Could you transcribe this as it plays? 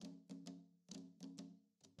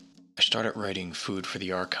started writing Food for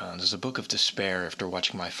the Archons as a book of despair after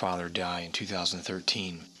watching my father die in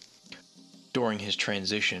 2013. During his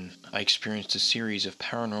transition, I experienced a series of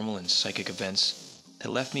paranormal and psychic events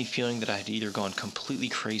that left me feeling that I had either gone completely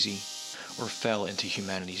crazy or fell into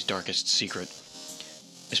humanity's darkest secret.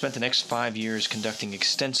 I spent the next 5 years conducting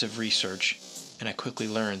extensive research, and I quickly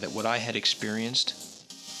learned that what I had experienced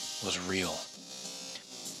was real.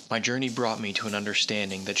 My journey brought me to an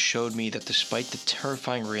understanding that showed me that despite the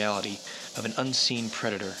terrifying reality of an unseen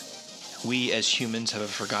predator, we as humans have a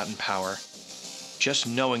forgotten power. Just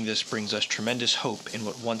knowing this brings us tremendous hope in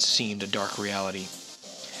what once seemed a dark reality.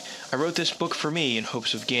 I wrote this book for me in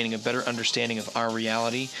hopes of gaining a better understanding of our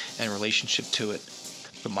reality and relationship to it.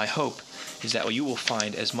 But my hope is that you will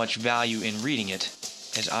find as much value in reading it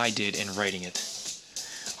as I did in writing it.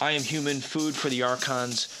 I Am Human, Food for the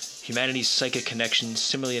Archons, humanity's psychic connections,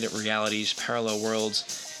 simulated realities, parallel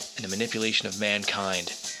worlds, and the manipulation of mankind.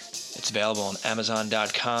 It's available on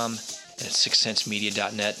Amazon.com and at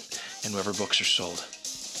sixcentsmedia.net and wherever books are sold.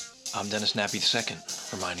 I'm Dennis Nappy II,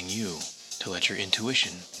 reminding you to let your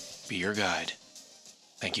intuition be your guide.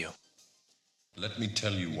 Thank you. Let me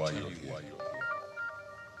tell you why you're here.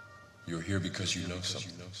 You're here because you know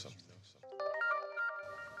something.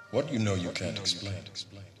 What you know you can't explain,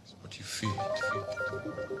 but you feel it.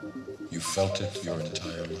 You felt it your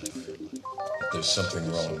entire life. That there's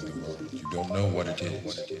something wrong in the world. You don't know what it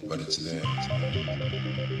is, but it's there.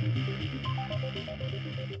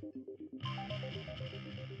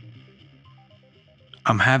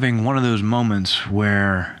 I'm having one of those moments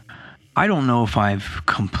where I don't know if I've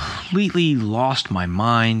completely lost my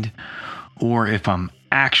mind or if I'm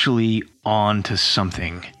actually on to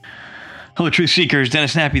something. Hello, Truth Seekers.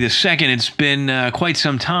 Dennis Nappy II. It's been quite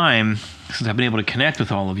some time since I've been able to connect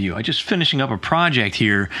with all of you. I'm just finishing up a project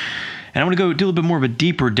here, and I'm going to go do a little bit more of a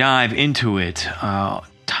deeper dive into it,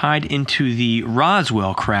 tied into the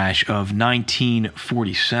Roswell crash of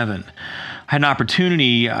 1947. I had an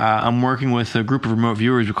opportunity. I'm working with a group of remote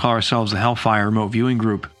viewers. We call ourselves the Hellfire Remote Viewing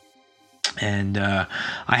Group. And I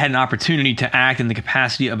had an opportunity to act in the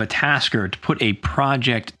capacity of a tasker to put a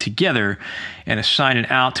project together and assign it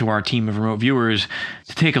out to our team of remote viewers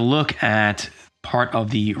to take a look at part of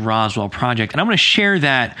the Roswell project. And I'm going to share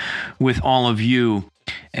that with all of you.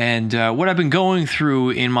 And what I've been going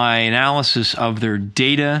through in my analysis of their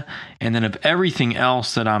data and then of everything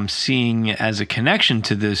else that I'm seeing as a connection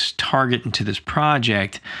to this target and to this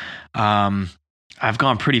project, I've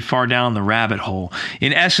gone pretty far down the rabbit hole.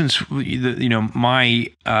 In essence, my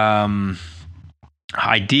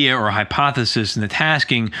idea or hypothesis in the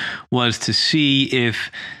tasking was to see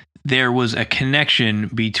if there was a connection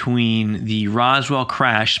between the Roswell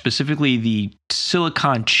crash, specifically the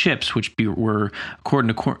silicon chips, which were,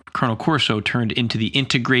 according to Colonel Corso, turned into the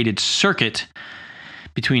integrated circuit,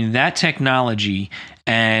 between that technology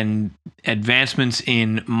and advancements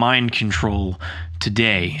in mind control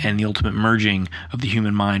today and the ultimate merging of the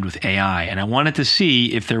human mind with AI. And I wanted to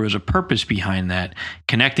see if there was a purpose behind that,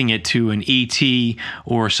 connecting it to an ET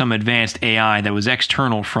or some advanced AI that was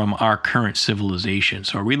external from our current civilization.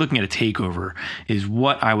 So are we looking at a takeover is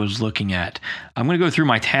what I was looking at. I'm going to go through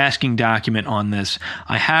my tasking document on this.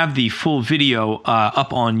 I have the full video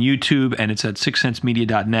up on YouTube, and it's at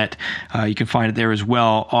sixcentsmedia.net. You can find it there as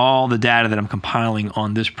well. All the data that I'm compiling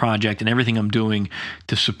on this project and everything I'm doing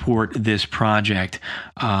to support this project.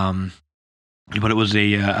 But it was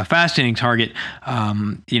a fascinating target,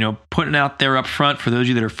 putting out there up front for those of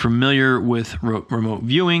you that are familiar with remote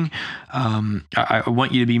viewing. I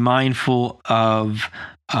want you to be mindful of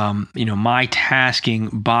my tasking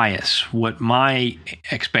bias, what my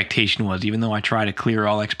expectation was. Even though I try to clear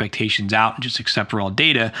all expectations out and just accept raw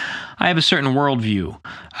data, I have a certain worldview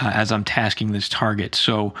as I'm tasking this target.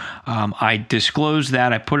 So I disclosed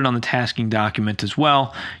that. I put it on the tasking document as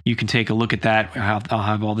well. You can take a look at that. I'll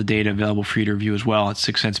have all the data available for you to review as well at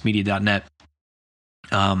sixcentsmedia.net.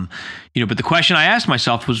 But the question I asked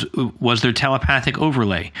myself was there telepathic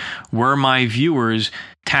overlay? Were my viewers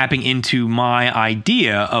tapping into my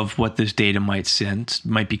idea of what this data might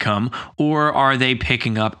become, or are they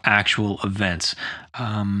picking up actual events?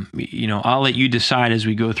 I'll let you decide as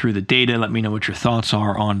we go through the data. Let me know what your thoughts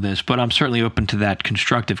are on this, but I'm certainly open to that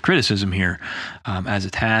constructive criticism here as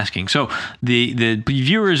a tasking. So the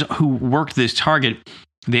viewers who worked this target,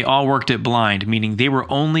 they all worked it blind, meaning they were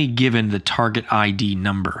only given the target ID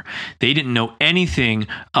number. They didn't know anything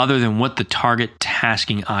other than what the target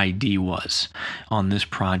tasking ID was on this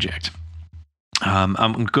project. I'm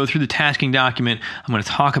going to go through the tasking document. I'm going to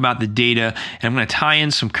talk about the data, and I'm going to tie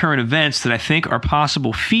in some current events that I think are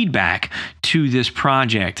possible feedback to this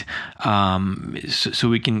project, so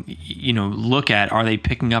we can, look at, are they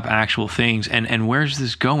picking up actual things, and where's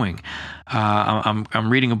this going?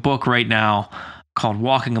 I'm reading a book right now called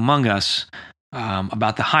Walking Among Us,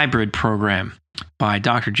 about the hybrid program by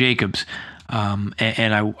Dr. Jacobs,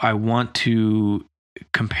 and I want to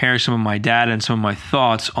compare some of my data and some of my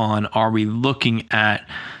thoughts on, are we looking at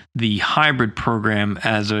the hybrid program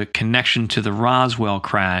as a connection to the Roswell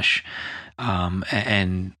crash,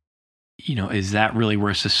 and is that really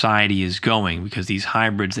where society is going? Because these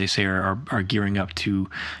hybrids, they say, are gearing up to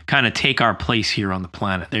kind of take our place here on the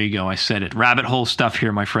planet. There you go. I said it. Rabbit hole stuff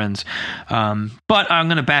here, my friends. But I'm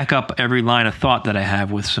going to back up every line of thought that I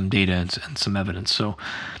have with some data and some evidence. So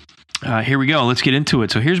here we go. Let's get into it.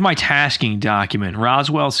 So here's my tasking document.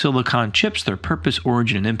 Roswell silicon chips, their purpose,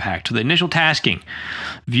 origin, and impact. So the initial tasking.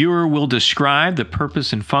 Viewer will describe the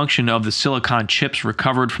purpose and function of the silicon chips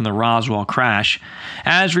recovered from the Roswell crash,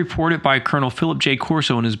 as reported by Colonel Philip J.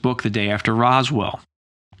 Corso in his book, The Day After Roswell.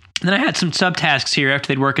 Then I had some subtasks here. After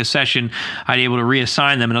they'd work a session, I'd be able to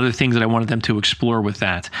reassign them and other things that I wanted them to explore with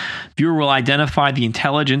that. Viewer will identify the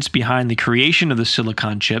intelligence behind the creation of the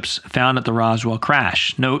silicon chips found at the Roswell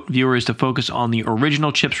crash. Note, viewer is to focus on the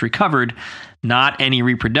original chips recovered, not any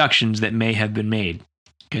reproductions that may have been made.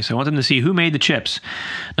 Okay, so I want them to see who made the chips.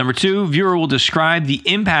 Number 2, viewer will describe the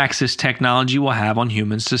impacts this technology will have on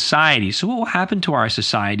human society. So what will happen to our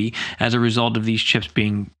society as a result of these chips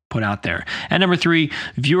being put out there? And number 3,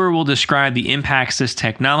 viewer will describe the impacts this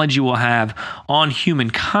technology will have on human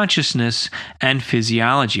consciousness and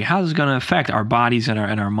physiology. How is it going to affect our bodies and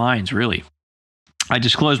our minds, really? I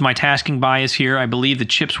disclosed my tasking bias here. I believe the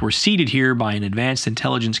chips were seeded here by an advanced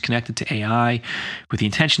intelligence connected to AI with the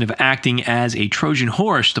intention of acting as a Trojan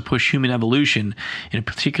horse to push human evolution in a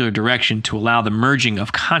particular direction to allow the merging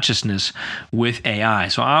of consciousness with AI.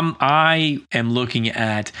 So I am looking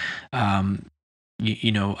at a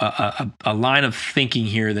line of thinking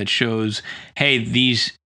here that shows, hey,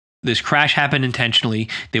 this crash happened intentionally.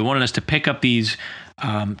 They wanted us to pick up these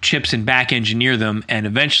chips and back engineer them and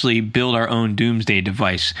eventually build our own doomsday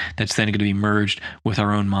device that's then going to be merged with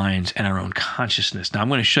our own minds and our own consciousness. Now, I'm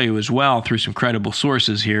going to show you as well through some credible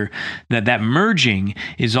sources here that merging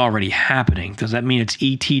is already happening. Does that mean it's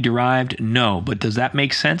ET derived? No. But does that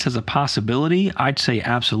make sense as a possibility? I'd say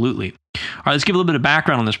absolutely. All right, let's give a little bit of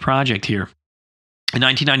background on this project here. In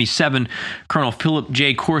 1997, Colonel Philip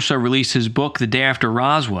J. Corso released his book, The Day After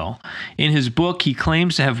Roswell. In his book, he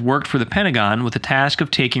claims to have worked for the Pentagon with the task of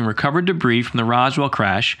taking recovered debris from the Roswell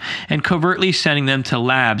crash and covertly sending them to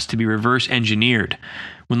labs to be reverse engineered.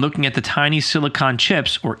 When looking at the tiny silicon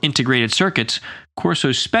chips, or integrated circuits,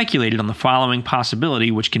 Corso speculated on the following possibility,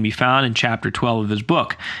 which can be found in Chapter 12 of his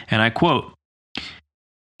book, and I quote,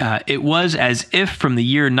 it was as if from the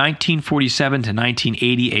year 1947 to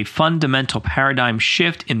 1980, a fundamental paradigm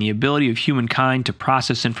shift in the ability of humankind to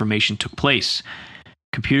process information took place.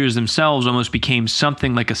 Computers themselves almost became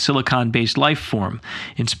something like a silicon-based life form,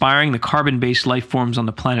 inspiring the carbon-based life forms on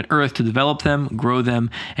the planet Earth to develop them, grow them,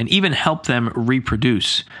 and even help them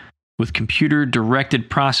reproduce. With computer-directed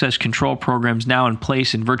process control programs now in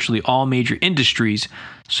place in virtually all major industries,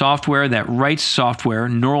 software that writes software,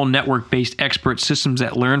 neural network-based expert systems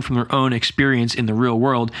that learn from their own experience in the real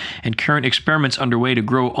world, and current experiments underway to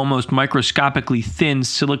grow almost microscopically thin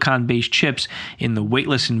silicon-based chips in the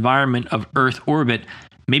weightless environment of Earth orbit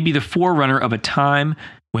may be the forerunner of a time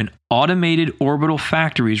when automated orbital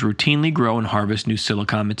factories routinely grow and harvest new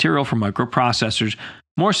silicon material from microprocessors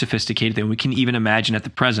more sophisticated than we can even imagine at the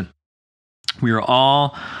present. Were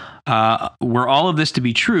all of this to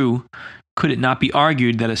be true, could it not be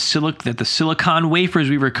argued that that the silicon wafers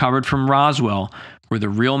we recovered from Roswell were the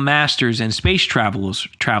real masters and space travelers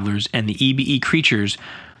and the EBE creatures,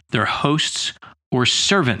 their hosts or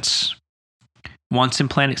servants? Once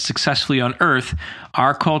implanted successfully on Earth,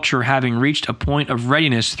 our culture having reached a point of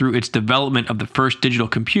readiness through its development of the first digital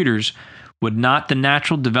computers, would not the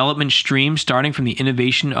natural development stream starting from the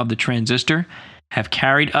innovation of the transistor have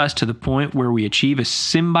carried us to the point where we achieve a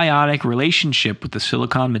symbiotic relationship with the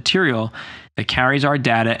silicon material that carries our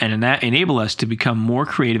data and enable us to become more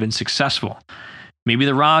creative and successful? Maybe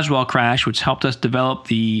the Roswell crash, which helped us develop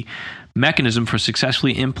the mechanism for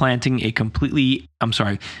successfully implanting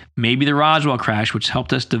maybe the Roswell crash, which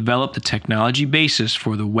helped us develop the technology basis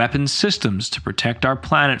for the weapons systems to protect our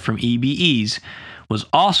planet from EBEs, was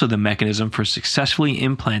also the mechanism for successfully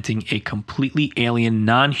implanting a completely alien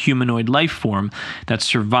non-humanoid life form that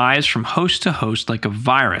survives from host to host like a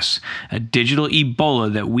virus, a digital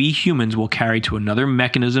Ebola that we humans will carry to another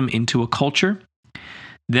mechanism into a culture,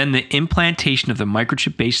 then the implantation of the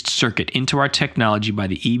microchip-based circuit into our technology by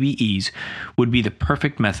the EBEs would be the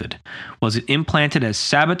perfect method. Was it implanted as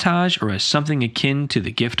sabotage or as something akin to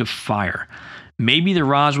the gift of fire? Maybe the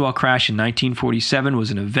Roswell crash in 1947 was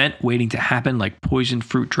an event waiting to happen, like poisoned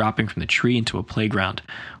fruit dropping from the tree into a playground.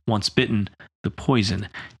 Once bitten, the poison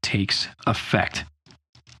takes effect.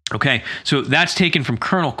 Okay, so that's taken from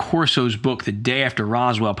Colonel Corso's book, The Day After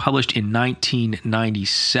Roswell, published in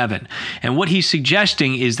 1997. And what he's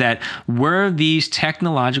suggesting is that were these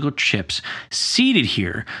technological chips seeded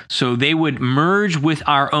here so they would merge with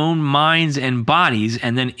our own minds and bodies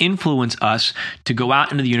and then influence us to go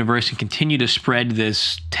out into the universe and continue to spread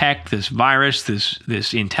this tech, this virus,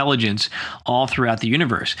 this intelligence all throughout the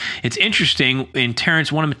universe. It's interesting, in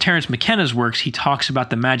one of Terence McKenna's works, he talks about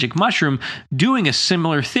the magic mushroom doing a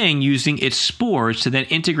similar thing, using its spores to then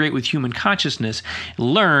integrate with human consciousness,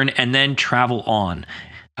 learn, and then travel on.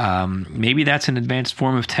 Maybe that's an advanced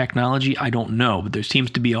form of technology. I don't know, but there seems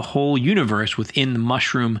to be a whole universe within the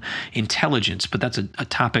mushroom intelligence, but that's a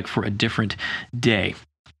topic for a different day.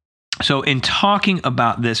 So in talking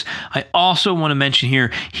about this, I also want to mention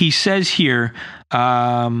here, he says here,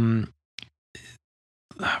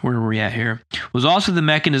 where were we at here? Was also the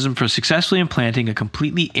mechanism for successfully implanting a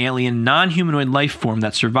completely alien, non-humanoid life form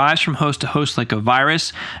that survives from host to host like a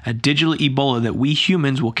virus, a digital Ebola that we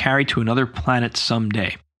humans will carry to another planet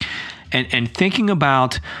someday. And thinking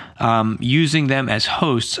about using them as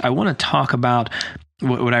hosts, I want to talk about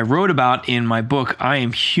what I wrote about in my book, I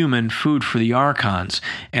Am Human, Food for the Archons.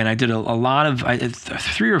 And I did a lot of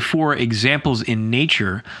 3 or 4 examples in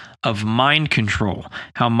nature of mind control.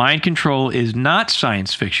 How mind control is not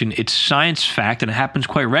science fiction, it's science fact, and it happens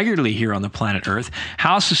quite regularly here on the planet Earth.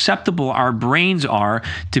 How susceptible our brains are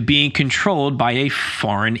to being controlled by a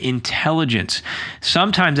foreign intelligence.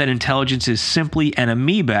 Sometimes that intelligence is simply an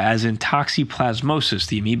amoeba, as in toxoplasmosis,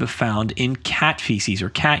 the amoeba found in cat feces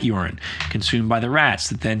or cat urine consumed by the rats,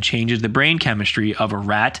 that then changes the brain chemistry of a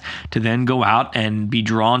rat to then go out and be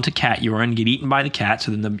drawn to cat urine, get eaten by the cat,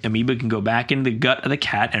 so then the amoeba can go back into the gut of the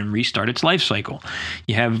cat and restart its life cycle.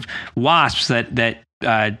 You have wasps that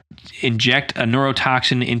inject a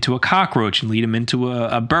neurotoxin into a cockroach and lead them into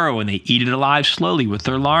a burrow, and they eat it alive slowly with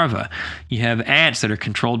their larvae. You have ants that are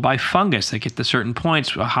controlled by fungus. They get to certain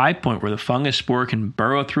points, a high point where the fungus spore can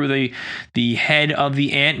burrow through the head of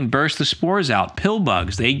the ant and burst the spores out. Pill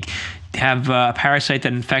bugs, they have a parasite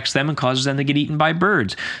that infects them and causes them to get eaten by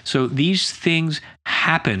birds. So these things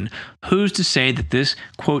happen. Who's to say that this,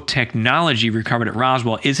 quote, technology recovered at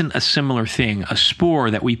Roswell isn't a similar thing, a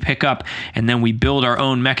spore that we pick up and then we build our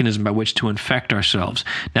own mechanism by which to infect ourselves?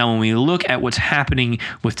 Now, when we look at what's happening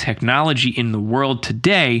with technology in the world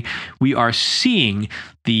today, we are seeing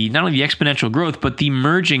not only the exponential growth, but the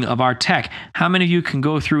merging of our tech. How many of you can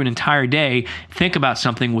go through an entire day, think about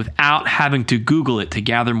something without having to Google it to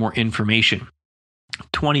gather more information?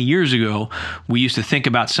 20 years ago, we used to think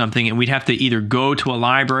about something and we'd have to either go to a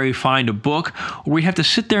library, find a book, or we'd have to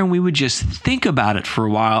sit there and we would just think about it for a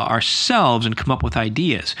while ourselves and come up with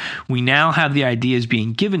ideas. We now have the ideas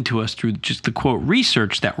being given to us through just the, quote,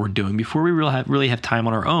 research that we're doing before we really have time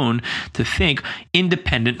on our own to think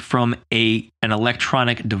independent from an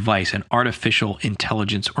electronic device, an artificial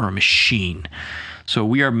intelligence or a machine. So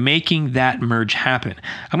we are making that merge happen.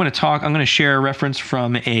 I'm going to share a reference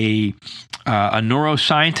from a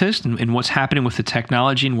neuroscientist and what's happening with the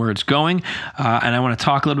technology and where it's going. And I want to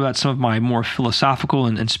talk a little about some of my more philosophical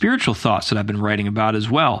and spiritual thoughts that I've been writing about as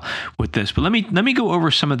well with this. But let me go over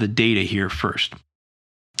some of the data here first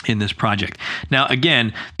in this project. Now,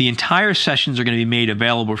 again, the entire sessions are going to be made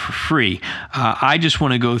available for free. I just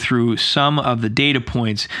want to go through some of the data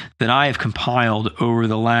points that I have compiled over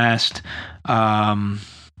the last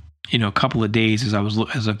couple of days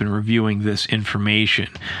as I've been reviewing this information.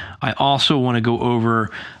 I also want to go over,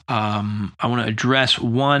 I want to address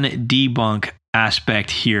one debunk aspect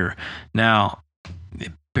here. Now,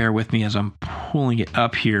 bear with me as I'm pulling it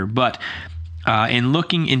up here, but in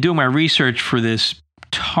doing my research for this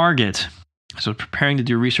target, so preparing to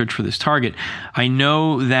do research for this target, I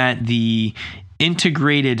know that the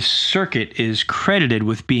integrated circuit is credited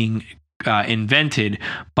with being invented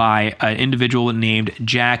by an individual named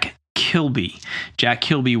Jack Kilby. Jack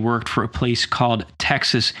Kilby worked for a place called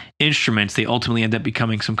Texas Instruments. They ultimately end up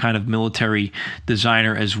becoming some kind of military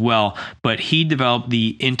designer as well, but he developed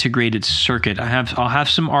the integrated circuit. I'll have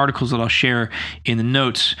some articles that I'll share in the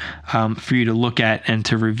notes for you to look at and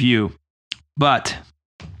to review. But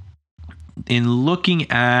in looking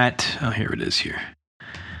at, here it is here.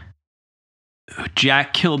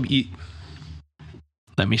 Jack Kilby,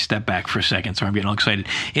 let me step back for a second. Sorry, I'm getting all excited.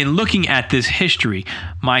 In looking at this history,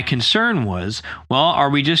 my concern was, well, are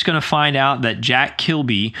we just going to find out that Jack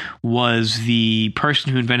Kilby was the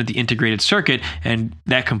person who invented the integrated circuit, and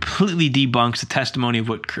that completely debunks the testimony of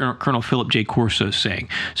what Colonel Philip J. Corso is saying?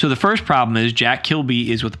 So the first problem is Jack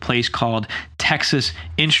Kilby is with a place called Texas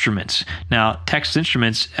Instruments. Now, Texas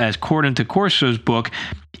Instruments, as according to Corso's book,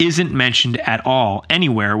 isn't mentioned at all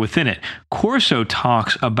anywhere within it. Corso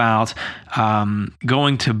talks about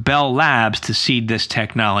going to Bell Labs to seed this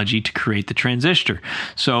technology to create the transistor.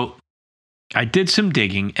 So I did some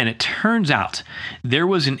digging, and it turns out there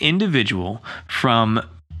was an individual from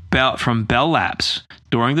Bell Labs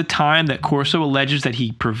during the time that Corso alleges that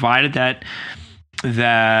he provided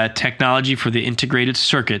the technology for the integrated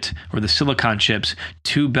circuit or the silicon chips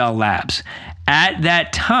to Bell Labs. At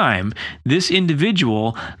that time, this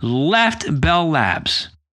individual left Bell Labs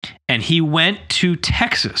and he went to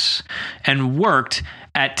Texas and worked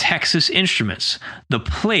at Texas Instruments, the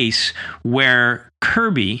place where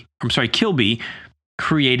Kilby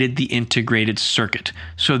created the integrated circuit.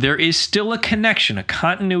 So there is still a connection, a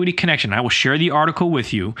continuity connection. I will share the article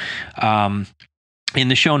with you in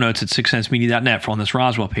the show notes at sixsensemedia.net on this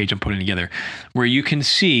Roswell page I'm putting together, where you can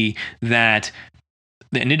see that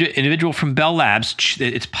the individual from Bell Labs,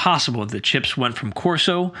 it's possible that the chips went from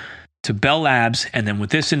Corso to Bell Labs, and then with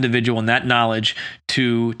this individual and that knowledge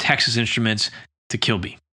to Texas Instruments to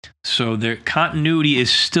Kilby. So the continuity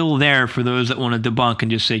is still there for those that want to debunk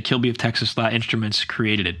and just say Kilby of Texas Instruments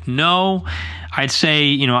created it. No, I'd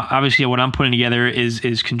say, obviously what I'm putting together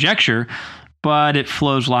is conjecture, but it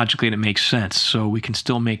flows logically and it makes sense. So we can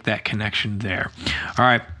still make that connection there. All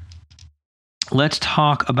right. Let's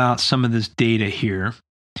talk about some of this data here.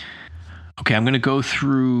 Okay, I'm going to go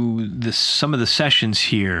through some of the sessions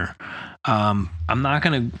here. I'm not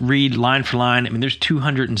going to read line for line. I mean, there's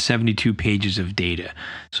 272 pages of data.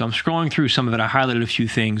 So I'm scrolling through some of it. I highlighted a few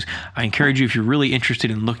things. I encourage you, if you're really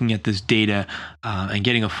interested in looking at this data and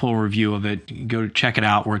getting a full review of it, go check it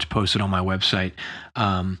out where it's posted on my website.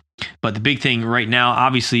 But the big thing right now,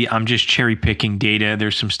 obviously, I'm just cherry picking data.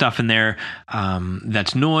 There's some stuff in there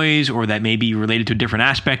that's noise or that may be related to a different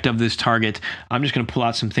aspect of this target. I'm just going to pull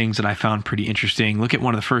out some things that I found pretty interesting. Look at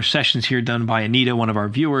one of the first sessions here done by Anita, one of our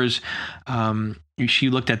viewers.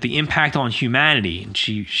 She looked at the impact on humanity, and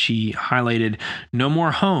she highlighted no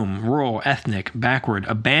more home, rural, ethnic, backward,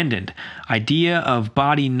 abandoned, idea of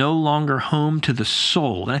body no longer home to the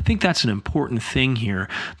soul. And I think that's an important thing here.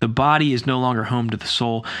 The body is no longer home to the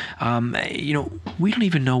soul. We don't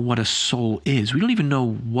even know what a soul is. We don't even know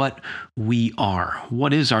what we are.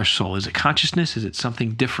 What is our soul? Is it consciousness? Is it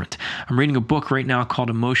something different? I'm reading a book right now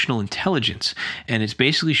called Emotional Intelligence, and it's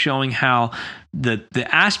basically showing how the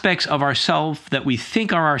aspects of ourselves that we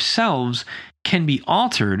think are ourselves can be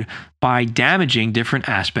altered by damaging different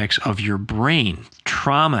aspects of your brain.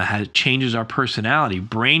 Trauma changes our personality.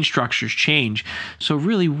 Brain structures change. So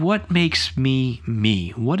really, what makes me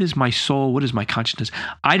me? What is my soul? What is my consciousness?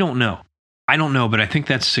 I don't know, but I think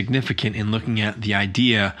that's significant in looking at the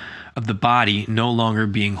idea of the body no longer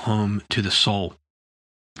being home to the soul.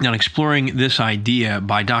 Now, exploring this idea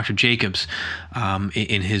by Dr. Jacobs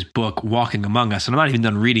in his book, Walking Among Us, and I'm not even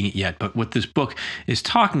done reading it yet, but what this book is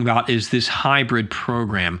talking about is this hybrid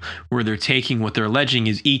program where they're taking what they're alleging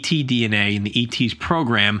is ET DNA, and the ET's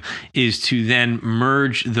program is to then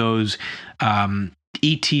merge those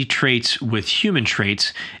ET traits with human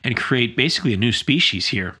traits and create basically a new species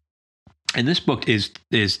here. And this book is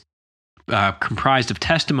comprised of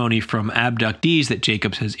testimony from abductees that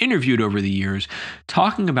Jacobs has interviewed over the years,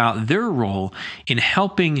 talking about their role in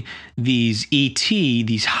helping these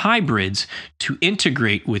these hybrids, to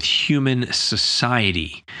integrate with human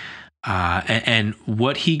society. And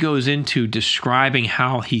what he goes into describing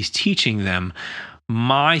how he's teaching them.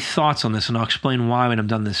 My thoughts on this, and I'll explain why when I'm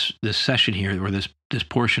done this session here, or this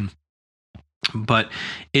portion. But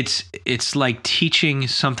it's like teaching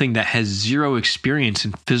something that has zero experience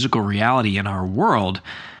in physical reality in our world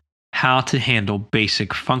how to handle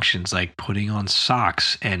basic functions like putting on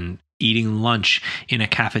socks and eating lunch in a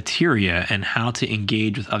cafeteria and how to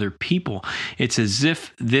engage with other people. It's as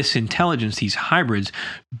if this intelligence, these hybrids,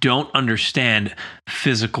 don't understand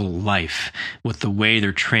physical life with the way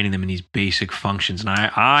they're training them in these basic functions. And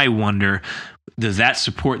I wonder, does that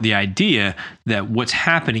support the idea that what's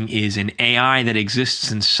happening is an AI that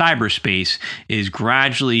exists in cyberspace is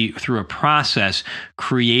gradually, through a process,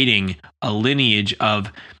 creating a lineage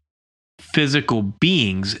of physical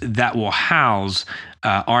beings that will house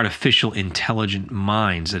artificial intelligent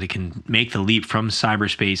minds, that it can make the leap from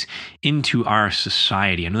cyberspace into our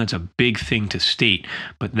society? I know that's a big thing to state,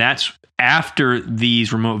 but that's after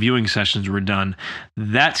these remote viewing sessions were done,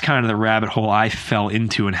 that's kind of the rabbit hole I fell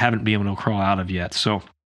into and haven't been able to crawl out of yet. So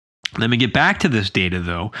let me get back to this data,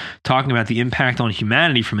 though, talking about the impact on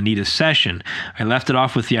humanity from Anita's session. I left it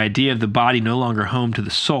off with the idea of the body no longer home to the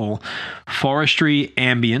soul, forestry,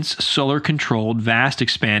 ambience, solar-controlled, vast,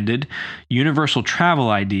 expanded, universal travel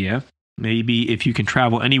idea. Maybe if you can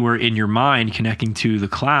travel anywhere in your mind, connecting to the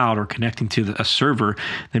cloud or connecting to a server,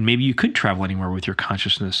 then maybe you could travel anywhere with your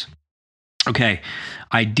consciousness. Okay,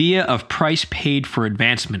 idea of price paid for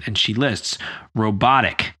advancement, and she lists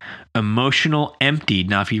robotic, emotional, emptied.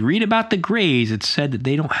 Now, if you read about the Greys, it's said that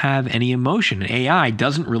they don't have any emotion. AI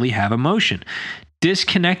doesn't really have emotion.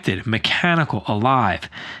 Disconnected, mechanical, alive,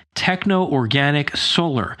 techno-organic,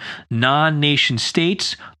 solar, non-nation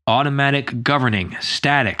states, automatic governing,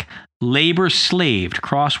 static, labor slaved,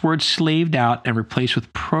 crossword slaved out and replaced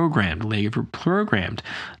with programmed, labor programmed,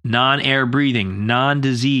 non-air breathing,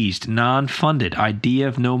 non-diseased, non-funded, idea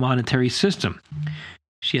of no monetary system.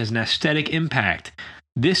 She has an aesthetic impact.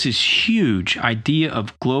 This is huge. Idea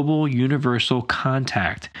of global universal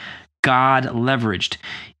contact. God leveraged.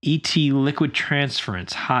 ET liquid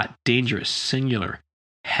transference, hot, dangerous, singular,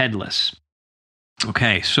 headless.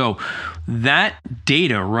 Okay, so that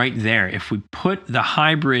data right there, if we put the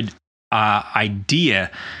hybrid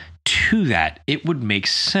idea to that, it would make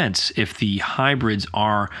sense if the hybrids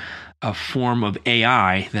are a form of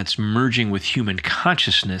AI that's merging with human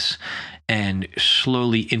consciousness and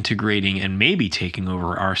slowly integrating and maybe taking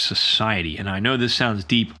over our society. And I know this sounds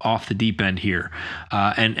deep off the deep end here.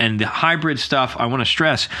 And the hybrid stuff, I want to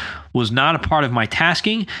stress, was not a part of my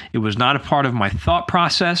tasking. It was not a part of my thought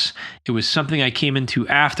process. It was something I came into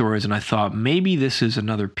afterwards, and I thought maybe this is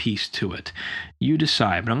another piece to it. You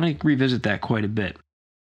decide, but I'm going to revisit that quite a bit.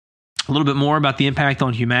 A little bit more about the impact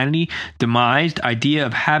on humanity. Demised, idea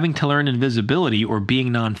of having to learn invisibility or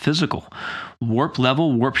being non-physical. Warp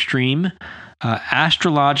level, warp stream,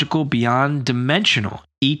 astrological, beyond dimensional.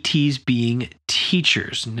 ETs being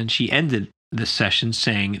teachers. And then she ended the session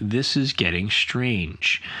saying, this is getting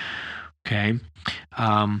strange. Okay.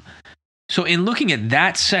 So in looking at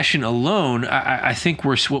that session alone, I think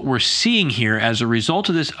what we're seeing here as a result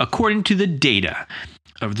of this, according to the data,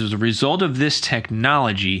 as a result of this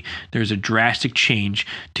technology, there's a drastic change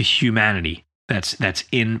to humanity that's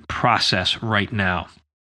in process right now.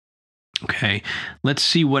 Okay, let's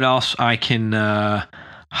see what else I can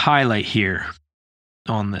highlight here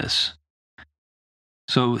on this.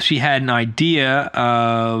 So she had an idea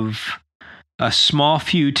of a small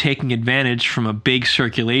few taking advantage from a big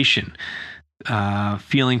circulation.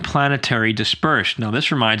 Feeling planetary dispersed. Now,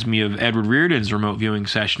 this reminds me of Edward Reardon's remote viewing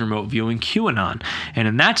session, remote viewing QAnon. And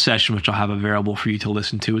in that session, which I'll have available for you to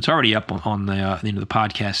listen to, it's already up on the the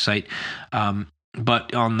podcast site.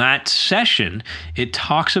 But on that session, it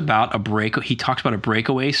talks about he talks about a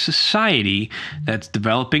breakaway society that's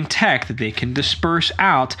developing tech that they can disperse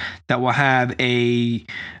out that will have a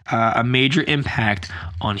major impact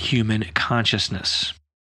on human consciousness.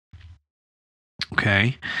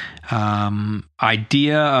 Okay.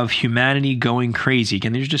 Idea of humanity going crazy.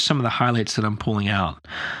 Again, these are just some of the highlights that I'm pulling out.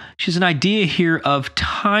 She has an idea here of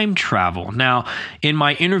time travel. Now, in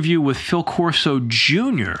my interview with Phil Corso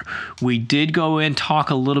Jr., we did go and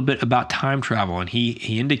talk a little bit about time travel, and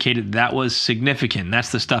he indicated that was significant.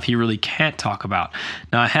 That's the stuff he really can't talk about.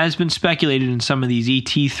 Now, it has been speculated in some of these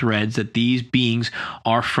ET threads that these beings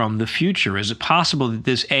are from the future. Is it possible that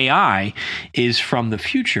this AI is from the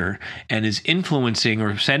future and is influencing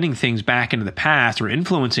or sending things back into the past or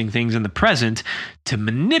influencing things in the present to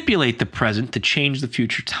manipulate the present to change the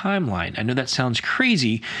future timeline? I know that sounds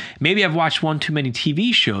crazy. Maybe I've watched one too many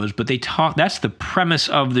TV shows, but that's the premise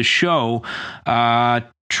of the show,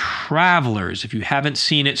 Travelers. If you haven't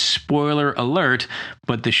seen it, spoiler alert,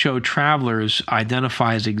 but the show Travelers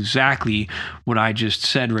identifies exactly what I just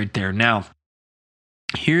said right there. Now,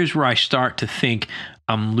 here's where I start to think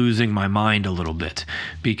I'm losing my mind a little bit,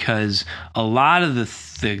 because a lot of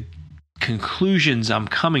the conclusions I'm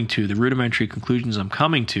coming to, the rudimentary conclusions I'm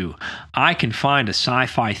coming to, I can find a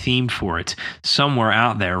sci-fi theme for it somewhere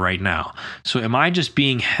out there right now. So am I just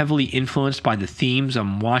being heavily influenced by the themes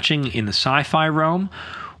I'm watching in the sci-fi realm?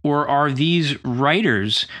 Or are these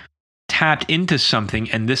writers tapped into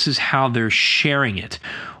something and this is how they're sharing it?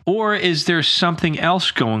 Or is there something else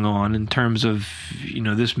going on in terms of,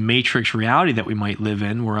 this matrix reality that we might live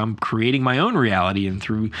in, where I'm creating my own reality, and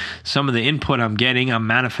through some of the input I'm getting, I'm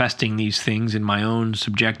manifesting these things in my own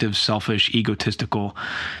subjective, selfish, egotistical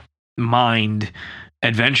mind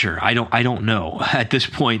adventure? I don't know. At this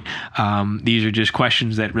point, these are just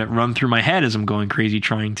questions that run through my head as I'm going crazy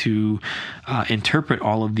trying to interpret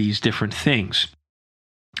all of these different things.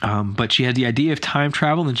 But she had the idea of time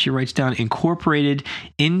travel, and she writes down, incorporated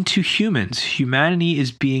into humans. Humanity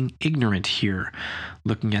is being ignorant here.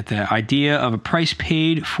 Looking at the idea of a price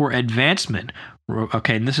paid for advancement.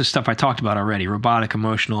 Okay, and this is stuff I talked about already. Robotic,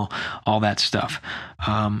 emotional, all that stuff.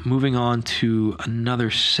 Moving on to another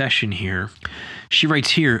session here. She writes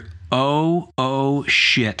here, oh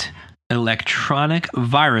shit. Electronic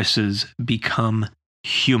viruses become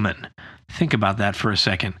human. Think about that for a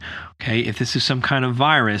second. Okay, if this is some kind of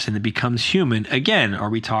virus and it becomes human, again, are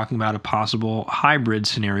we talking about a possible hybrid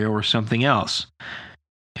scenario or something else?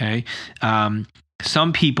 Okay,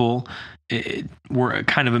 some people were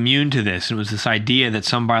kind of immune to this. It was this idea that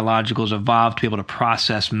some biologicals evolved to be able to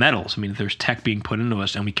process metals. I mean, if there's tech being put into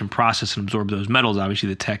us and we can process and absorb those metals, obviously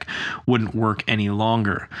the tech wouldn't work any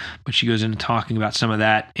longer. But she goes into talking about some of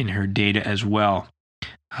that in her data as well.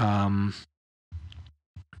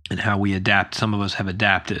 And how we adapt. Some of us have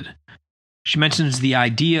adapted. She mentions the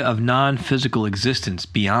idea of non-physical existence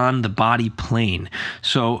beyond the body plane.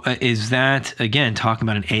 So is that, again, talking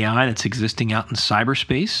about an AI that's existing out in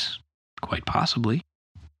cyberspace? Quite possibly.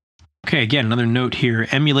 Okay, again, another note here.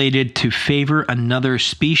 Emulated to favor another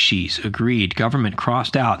species. Agreed. Government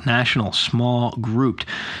crossed out. National, small, grouped.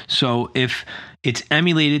 So if it's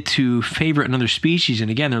emulated to favor another species, and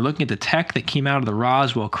again, they're looking at the tech that came out of the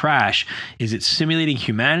Roswell crash. Is it simulating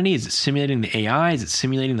humanity? Is it simulating the AI? Is it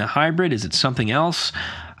simulating the hybrid? Is it something else?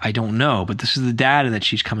 I don't know, but this is the data that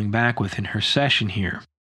she's coming back with in her session here.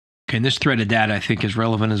 Okay, and this thread of data I think is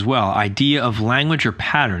relevant as well. Idea of language or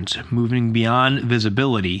patterns moving beyond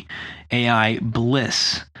visibility. AI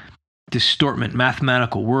bliss. Distortment,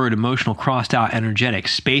 mathematical, word, emotional, crossed out, energetic.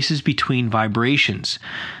 Spaces between vibrations.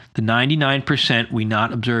 The 99% we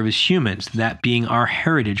not observe as humans, that being our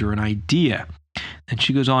heritage or an idea. And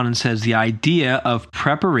she goes on and says the idea of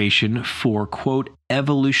preparation for, quote,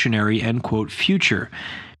 evolutionary, end quote, future,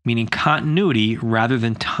 meaning continuity rather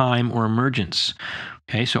than time or emergence.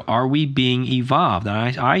 Okay, so are we being evolved?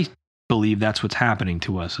 And I believe that's what's happening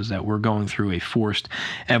to us, is that we're going through a forced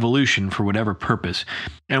evolution for whatever purpose.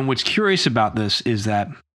 And what's curious about this is that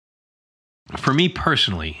for me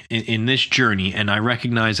personally, in this journey, and I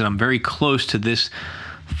recognize that I'm very close to this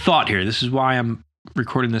thought here. This is why I'm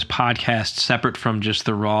recording this podcast separate from just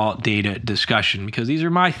the raw data discussion, because these are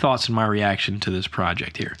my thoughts and my reaction to this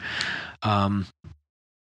project here.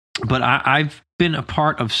 But I've been a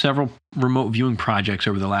part of several remote viewing projects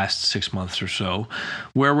over the last 6 months or so,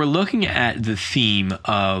 where we're looking at the theme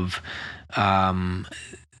of a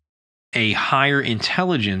higher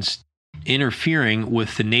intelligence interfering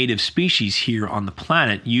with the native species here on the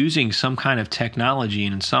planet using some kind of technology,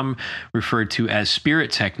 and some referred to as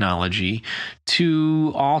spirit technology,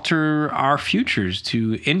 to alter our futures,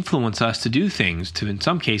 to influence us to do things, to, in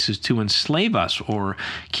some cases, to enslave us or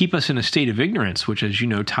keep us in a state of ignorance, which, as you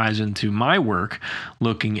know, ties into my work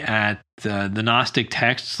looking at the Gnostic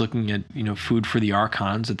texts, looking at, food for the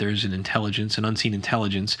archons, that there's an intelligence, an unseen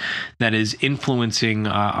intelligence that is influencing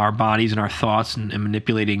our bodies and our thoughts and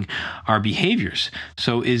manipulating our behaviors.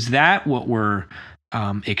 So is that what we're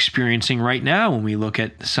experiencing right now when we look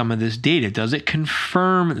at some of this data? Does it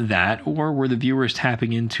confirm that, or were the viewers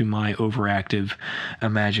tapping into my overactive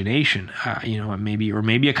imagination?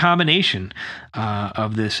 Maybe a combination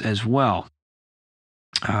of this as well.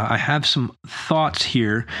 I have some thoughts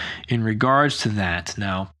here in regards to that.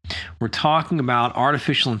 Now, we're talking about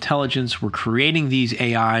artificial intelligence. We're creating these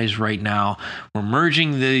AIs right now. We're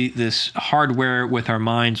merging this hardware with our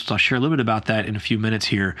minds. So I'll share a little bit about that in a few minutes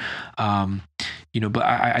here. But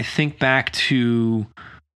I think back to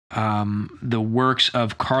the works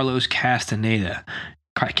of Carlos Castaneda,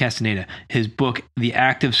 his book, The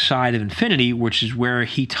Active Side of Infinity, which is where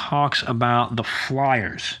he talks about the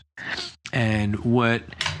flyers. And what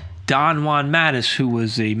Don Juan Matus, who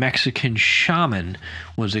was a Mexican shaman,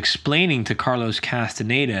 was explaining to Carlos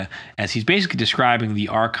Castaneda as he's basically describing the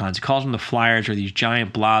archons. He calls them the flyers, or these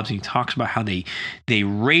giant blobs, and he talks about how they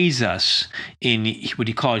raise us in what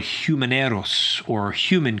he called humaneros, or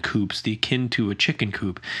human coops, the akin to a chicken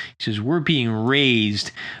coop. He says, we're being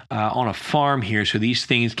raised on a farm here so these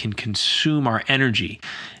things can consume our energy,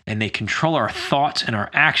 and they control our thoughts and our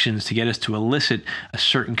actions to get us to elicit a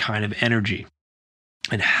certain kind of energy.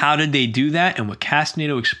 And how did they do that? And what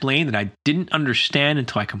Castaneda explained that I didn't understand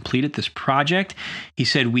until I completed this project, he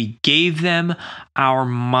said, we gave them our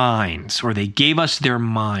minds, or they gave us their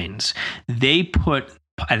minds. They put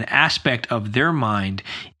an aspect of their mind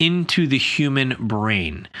into the human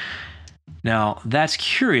brain. Now, that's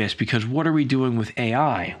curious, because what are we doing with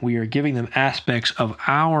AI? We are giving them aspects of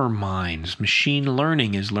our minds. Machine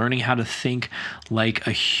learning is learning how to think like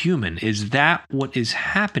a human. Is that what is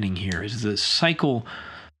happening here? Is the cycle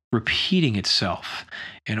repeating itself?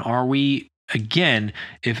 And are we, again,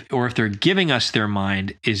 if they're giving us their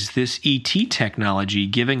mind, is this ET technology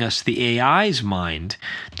giving us the AI's mind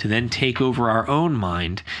to then take over our own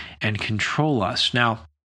mind and control us? Now,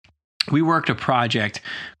 we worked a project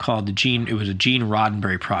called it was a Gene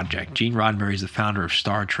Roddenberry project. Gene Roddenberry is the founder of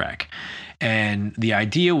Star Trek. And the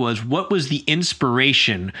idea was, what was the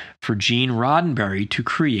inspiration for Gene Roddenberry to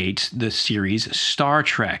create the series Star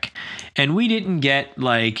Trek? And we didn't get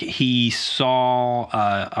like he saw,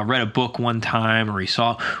 I read a book one time, or he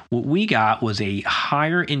saw. What we got was a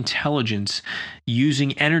higher intelligence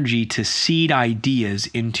using energy to seed ideas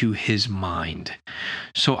into his mind.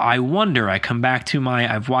 So I wonder, I come back to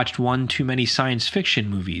I've watched one too many science fiction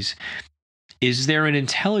movies. Is there an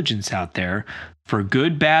intelligence out there, for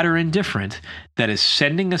good, bad, or indifferent, that is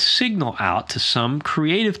sending a signal out to some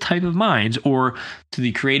creative type of minds, or to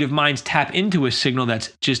the creative minds tap into a signal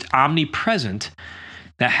that's just omnipresent,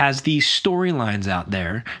 that has these storylines out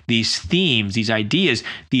there, these themes, these ideas,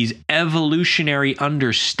 these evolutionary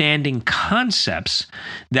understanding concepts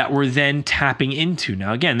that we're then tapping into?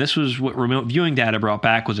 Now, again, this was what remote viewing data brought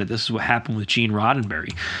back, was that this is what happened with Gene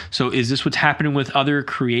Roddenberry. So is this what's happening with other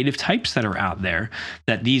creative types that are out there,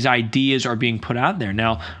 that these ideas are being put out there?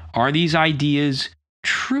 Now, are these ideas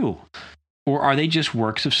true? Or are they just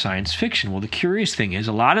works of science fiction? Well, the curious thing is,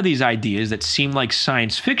 a lot of these ideas that seem like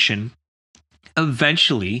science fiction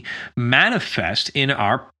eventually manifest in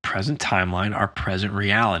our present timeline, our present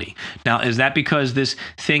reality. Now, is that because this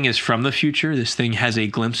thing is from the future? This thing has a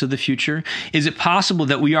glimpse of the future? Is it possible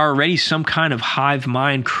that we are already some kind of hive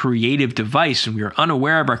mind creative device and we are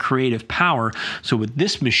unaware of our creative power? So what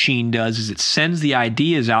this machine does is it sends the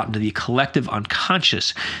ideas out into the collective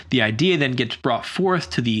unconscious. The idea then gets brought forth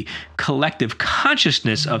to the collective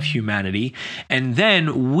consciousness of humanity, and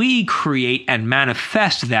then we create and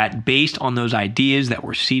manifest that based on those ideas that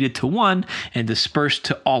were seeded to one and dispersed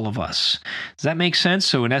to all of us. Does that make sense?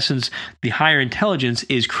 So in essence, the higher intelligence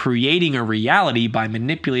is creating a reality by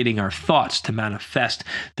manipulating our thoughts to manifest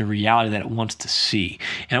the reality that it wants to see.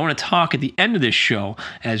 And I want to talk at the end of this show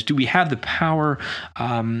as, do we have the power,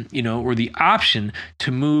 or the option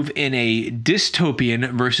to move in a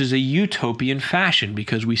dystopian versus a utopian fashion?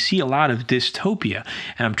 Because we see a lot of dystopia,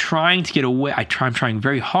 and I'm trying to get away. I'm trying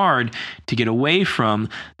very hard to get away from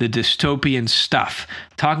the dystopian stuff.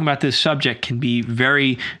 Talking about this subject can be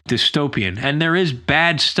very dystopian, and there is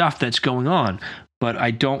bad stuff that's going on, but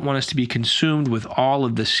I don't want us to be consumed with all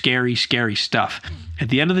of the scary, scary stuff. At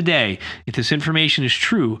the end of the day, if this information is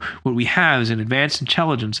true, what we have is an advanced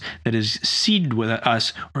intelligence that is seeded with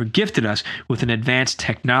us, or gifted us with an advanced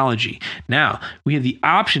technology. Now, we have the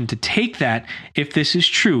option to take that, if this is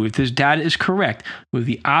true, if this data is correct, we have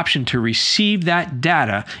the option to receive that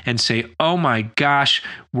data and say, oh my gosh,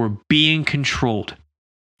 we're being controlled.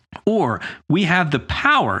 Or we have the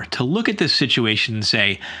power to look at this situation and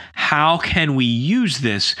say, how can we use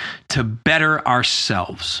this to better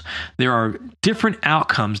ourselves? There are different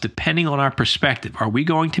outcomes depending on our perspective. Are we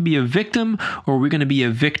going to be a victim, or are we going to be a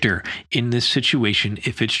victor in this situation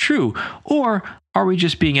if it's true? Or are we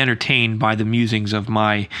just being entertained by the musings of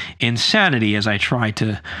my insanity as I try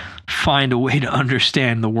to find a way to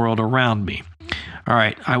understand the world around me? All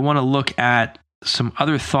right, I want to look at some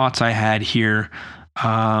other thoughts I had here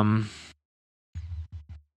on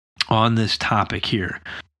this topic here.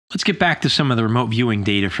 Let's get back to some of the remote viewing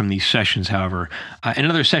data from these sessions, however. In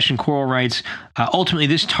another session, Coral writes, ultimately,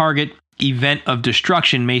 this target event of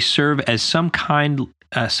destruction may serve as some kind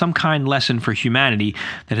lesson for humanity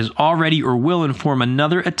that has already or will inform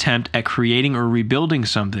another attempt at creating or rebuilding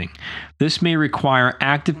something. This may require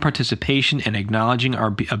active participation and acknowledging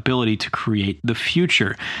our ability to create the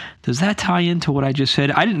future. Does that tie into what I just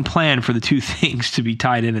said? I didn't plan for the two things to be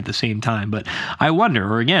tied in at the same time, but I wonder,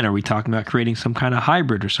 or again, are we talking about creating some kind of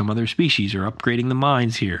hybrid or some other species, or upgrading the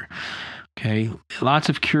minds here? Okay, lots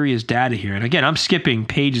of curious data here. And again, I'm skipping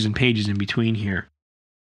pages and pages in between here.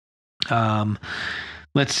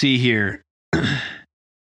 Let's see here.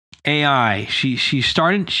 AI. She was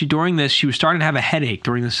starting to have a headache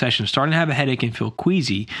during the session, starting to have a headache and feel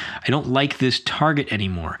queasy. I don't like this target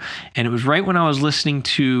anymore. And it was right when I was listening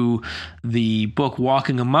to the book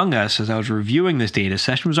Walking Among Us, as I was reviewing this data.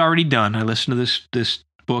 Session was already done. I listened to this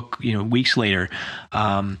book, weeks later,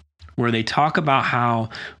 where they talk about how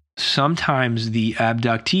sometimes the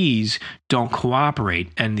abductees don't cooperate.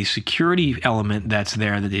 And the security element that's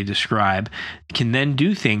there that they describe can then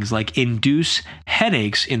do things like induce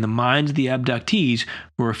headaches in the minds of the abductees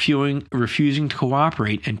who are refusing to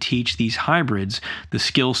cooperate and teach these hybrids the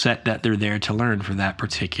skill set that they're there to learn for that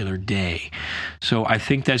particular day. So I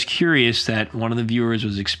think that's curious that one of the viewers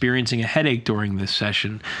was experiencing a headache during this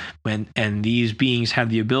session, and these beings have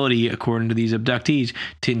the ability, according to these abductees,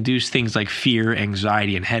 to induce things like fear,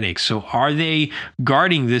 anxiety, and headaches. So are they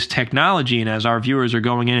guarding this technology? And as our viewers are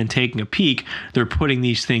going in and taking a peek, they're putting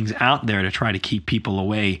these things out there to try to keep people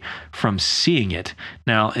away from seeing it.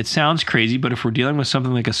 Now, it sounds crazy, but if we're dealing with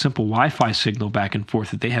something like a simple Wi-Fi signal back and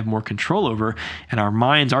forth that they have more control over, and our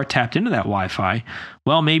minds are tapped into that Wi-Fi,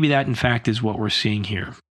 well, maybe that in fact is what we're seeing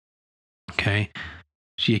here. Okay.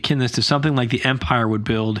 So you akin this to something like the Empire would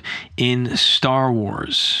build in Star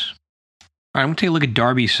Wars. All right, I'm going to take a look at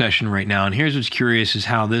Darby's session right now, and here's what's curious is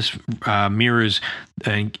how this mirrors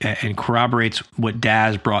and corroborates what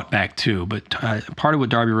Daz brought back too. But part of what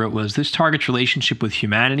Darby wrote was, this target's relationship with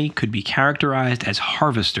humanity could be characterized as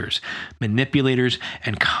harvesters, manipulators,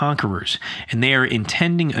 and conquerors, and they are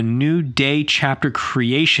intending a new day chapter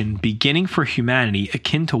creation beginning for humanity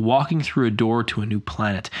akin to walking through a door to a new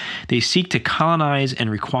planet. They seek to colonize and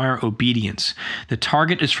require obedience. The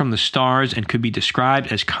target is from the stars and could be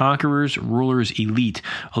described as conquerors, rulers, elite,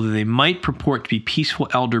 although they might purport to be peaceful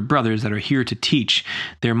elder brothers that are here to teach.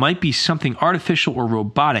 There might be something artificial or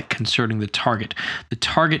robotic concerning the target. The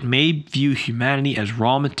target may view humanity as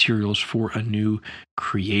raw materials for a new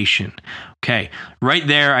creation. Okay, right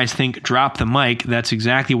there, I think, drop the mic. That's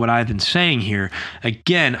exactly what I've been saying here.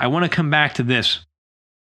 Again, I want to come back to this.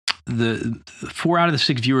 The 4 out of the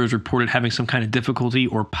 6 viewers reported having some kind of difficulty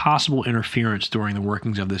or possible interference during the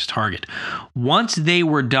workings of this target. Once they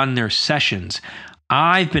were done their sessions,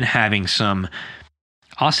 I've been having some,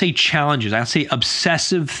 I'll say challenges, I'll say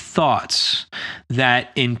obsessive thoughts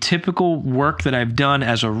that in typical work that I've done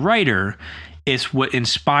as a writer, it's what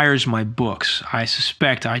inspires my books. I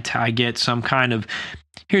suspect I get some kind of,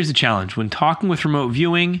 here's the challenge. When talking with remote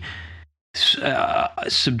viewing,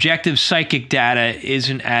 subjective psychic data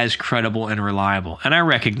isn't as credible and reliable. And I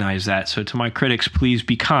recognize that. So to my critics, please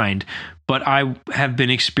be kind. But I have been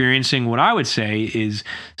experiencing what I would say is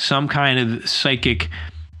some kind of psychic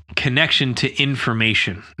connection to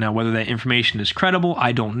information. Now, whether that information is credible,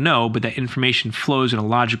 I don't know, but that information flows in a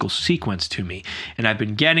logical sequence to me. And I've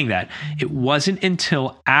been getting that. It wasn't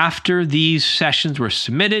until after these sessions were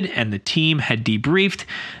submitted and the team had debriefed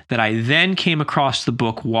that I then came across the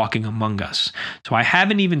book Walking Among Us. So I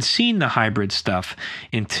haven't even seen the hybrid stuff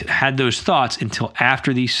and had those thoughts until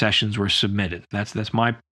after these sessions were submitted. That's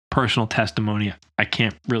my personal testimony. I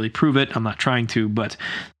can't really prove it. I'm not trying to, but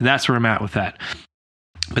that's where I'm at with that.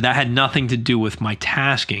 But that had nothing to do with my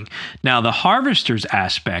tasking. Now, the harvesters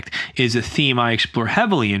aspect is a theme I explore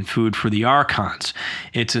heavily in Food for the Archons.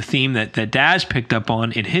 It's a theme that Daz picked up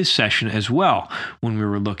on in his session as well when we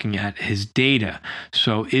were looking at his data.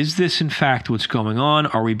 So is this in fact what's going on?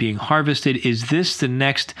 Are we being harvested? Is this the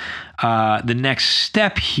next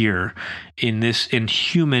step here in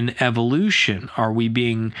human evolution? Are we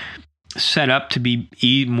being set up to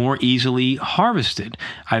be more easily harvested?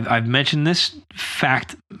 I've mentioned this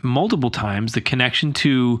fact multiple times, the connection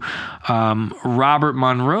to Robert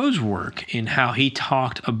Monroe's work in how he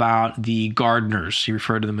talked about the gardeners. He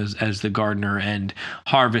referred to them as the gardener and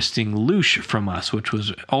harvesting loosh from us, which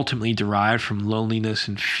was ultimately derived from loneliness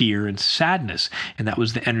and fear and sadness. And that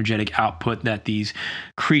was the energetic output that these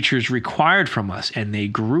creatures required from us. And they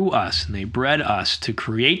grew us and they bred us to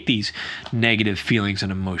create these negative feelings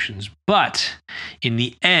and emotions. But in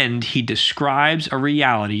the end, he describes a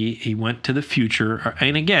reality. He went to the future.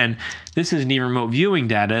 And again, this isn't even remote viewing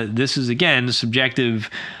data. This is, again, subjective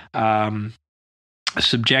out-of-body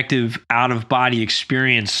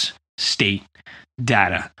experience state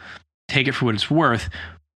data. Take it for what it's worth.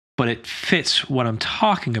 But it fits what I'm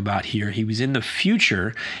talking about here. He was in the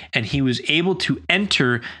future, and he was able to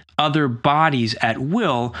enter other bodies at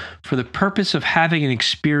will for the purpose of having an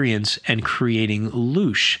experience and creating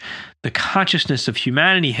loosh. The consciousness of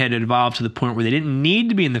humanity had evolved to the point where they didn't need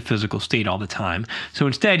to be in the physical state all the time. So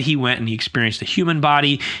instead, he went and he experienced a human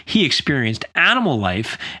body. He experienced animal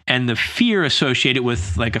life and the fear associated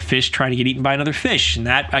with like a fish trying to get eaten by another fish. And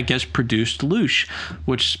that, I guess, produced loosh,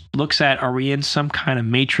 which looks at, are we in some kind of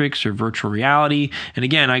matrix or virtual reality? And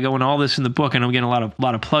again, I go into all this in the book, and I'm getting a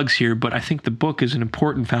lot of plugs here, but I think the book is an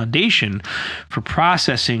important foundation for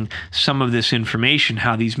processing some of this information,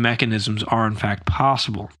 how these mechanisms are in fact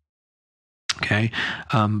possible. Okay.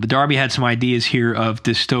 But Darby had some ideas here of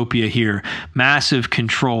dystopia here. Massive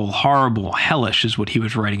control, horrible, hellish is what he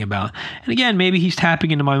was writing about. And again, maybe he's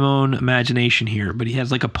tapping into my own imagination here, but he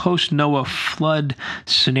has like a post-Noah flood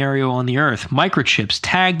scenario on the earth. Microchips,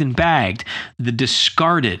 tagged and bagged, the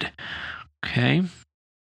discarded. Okay.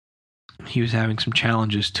 He was having some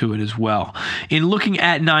challenges to it as well. In looking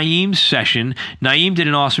at Naeem's session, Naeem did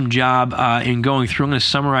an awesome job in going through. I'm going to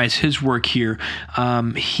summarize his work here.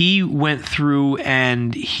 He went through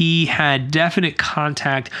and he had definite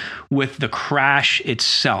contact with the crash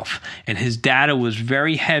itself. And his data was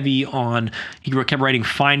very heavy on, he kept writing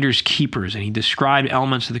finders keepers, and he described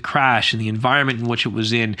elements of the crash and the environment in which it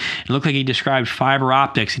was in. It looked like he described fiber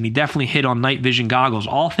optics, and he definitely hit on night vision goggles,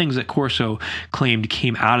 all things that Corso claimed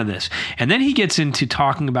came out of this. And then he gets into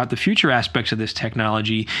talking about the future aspects of this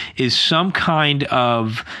technology is some kind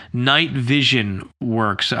of night vision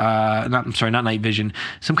works. Not night vision,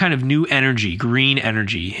 some kind of new energy, green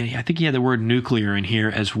energy. I think he had the word nuclear in here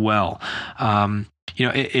as well.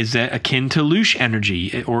 Is that akin to loose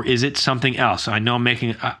energy, or is it something else? I know I'm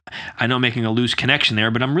making a loose connection there,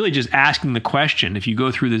 but I'm really just asking the question. If you go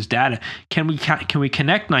through this data, can we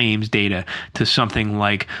connect Naeem's data to something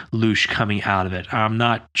like loose coming out of it? I'm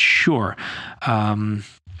not sure.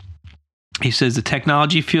 He says the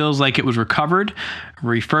technology feels like it was recovered,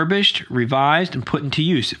 refurbished, revised, and put into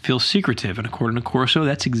use. It feels secretive. And according to Corso,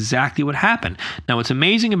 that's exactly what happened. Now, what's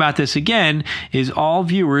amazing about this, again, is all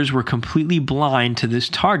viewers were completely blind to this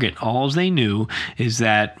target. All they knew is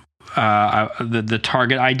that the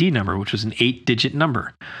target ID number, which was an 8-digit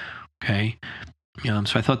number. Okay.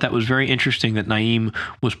 So I thought that was very interesting that Naeem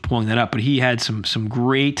was pulling that up, but he had some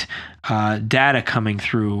great data coming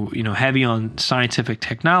through, heavy on scientific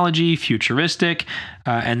technology, futuristic,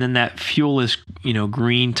 and then that fuelless,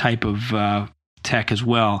 green type of tech as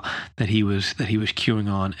well that he was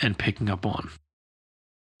queuing on and picking up on.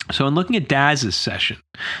 So in looking at Daz's session,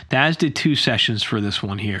 Daz did 2 sessions for this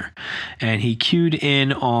one here, and he cued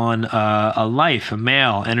in on a life, a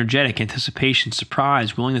male, energetic, anticipation,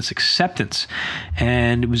 surprise, willingness, acceptance,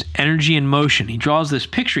 and it was energy in motion. He draws this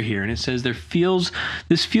picture here, and it says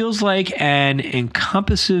this feels like an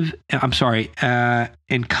encompassing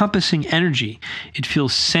energy. It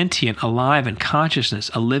feels sentient, alive, and consciousness,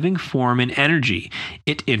 a living form in energy.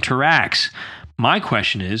 It interacts. My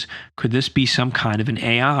question is, could this be some kind of an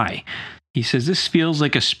AI? He says, this feels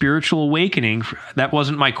like a spiritual awakening. That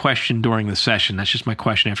wasn't my question during the session. That's just my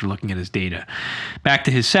question after looking at his data. Back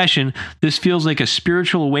to his session, this feels like a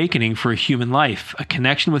spiritual awakening for a human life, a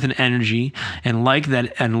connection with an energy and life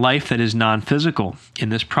that is non-physical. In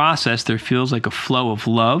this process, there feels like a flow of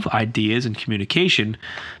love, ideas, and communication,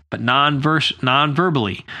 but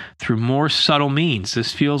non-verbally, through more subtle means.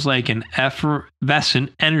 This feels like an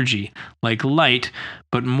effervescent energy, like light,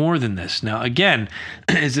 but more than this. Now, again,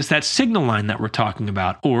 is this that signal line that we're talking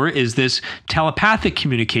about? Or is this telepathic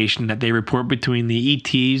communication that they report between the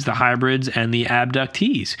ETs, the hybrids, and the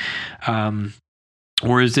abductees?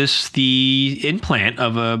 Or is this the implant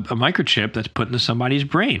of a microchip that's put into somebody's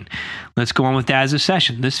brain? Let's go on with Daz's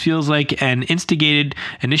session. This feels like an instigated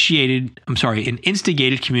communication.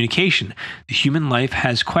 The human life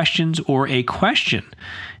has questions or a question,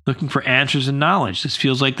 looking for answers and knowledge. This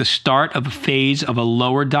feels like the start of a phase of a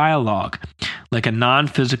lower dialogue, like a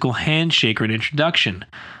non-physical handshake or an introduction.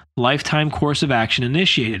 Lifetime course of action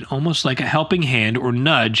initiated, almost like a helping hand or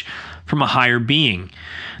nudge from a higher being.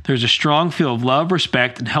 There's a strong feel of love,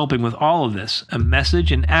 respect, and helping with all of this. A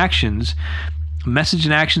message and actions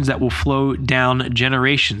that will flow down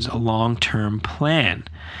generations, a long-term plan.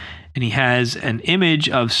 And he has an image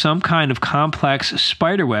of some kind of complex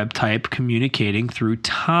spiderweb type communicating through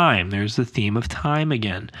time. There's the theme of time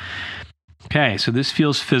again. Okay, so this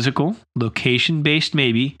feels physical, location-based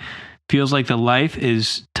maybe. Feels like the life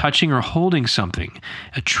is touching or holding something.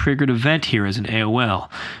 A triggered event here is an AOL.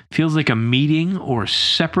 Feels like a meeting or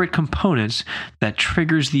separate components that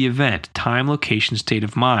triggers the event. Time, location, state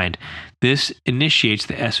of mind. This initiates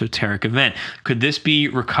the esoteric event. Could this be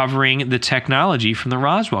recovering the technology from the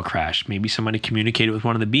Roswell crash? Maybe somebody communicated with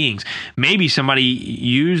one of the beings. Maybe somebody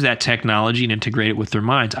used that technology and integrated it with their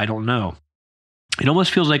minds. I don't know. It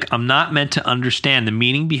almost feels like I'm not meant to understand the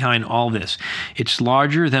meaning behind all this. It's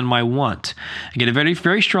larger than my want. I get a very,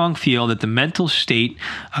 very strong feel that the mental state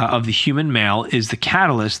of the human male is the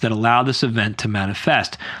catalyst that allowed this event to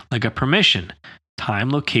manifest, like a permission. Time,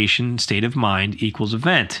 location, state of mind equals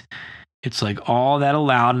event. It's like all that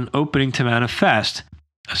allowed an opening to manifest,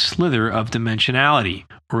 a slither of dimensionality,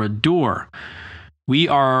 or a door. We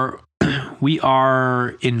are we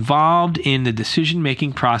are involved in the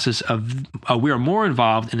decision-making process of, we are more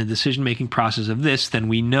involved in the decision-making process of this than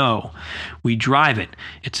we know. We drive it.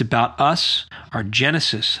 It's about us, our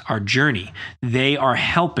genesis, our journey. They are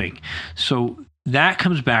helping. So that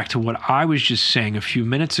comes back to what I was just saying a few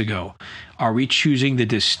minutes ago. Are we choosing the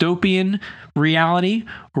dystopian reality,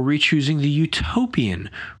 or are we choosing the utopian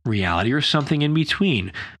reality, or something in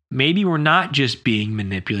between? Maybe we're not just being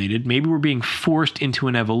manipulated. Maybe we're being forced into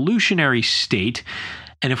an evolutionary state.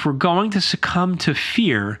 And if we're going to succumb to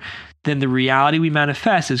fear, then the reality we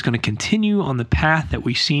manifest is going to continue on the path that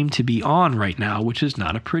we seem to be on right now, which is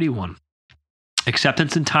not a pretty one.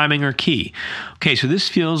 Acceptance and timing are key. Okay, so this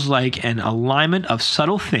feels like an alignment of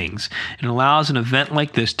subtle things and allows an event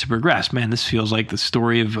like this to progress. Man, this feels like the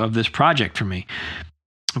story of this project for me.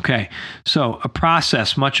 Okay, so a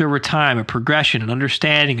process much over time, a progression, an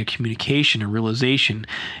understanding, a communication, a realization,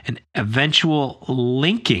 an eventual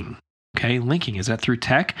linking. Okay, linking, is that through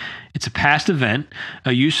tech? It's a past event,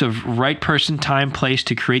 a use of right person, time, place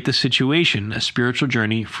to create the situation, a spiritual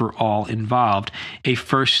journey for all involved, a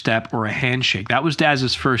first step or a handshake. That was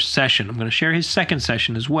Daz's first session. I'm going to share his second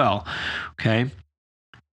session as well. Okay,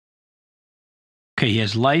 he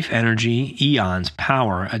has life, energy, eons,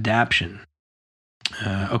 power, adaption.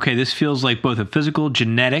 Okay, this feels like both a physical,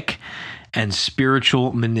 genetic, and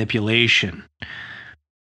spiritual manipulation.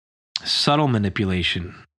 Subtle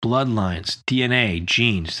manipulation. Bloodlines, DNA,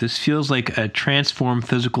 genes. This feels like a transformed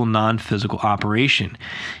physical, non-physical operation.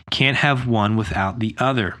 Can't have one without the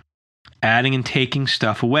other. Adding and taking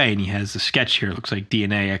stuff away. And he has the sketch here. It looks like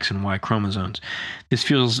DNA, X and Y chromosomes. This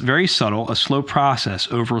feels very subtle, a slow process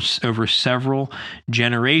over several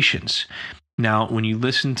generations. Now, when you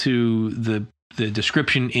listen to the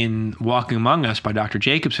description in Walking Among Us by Dr.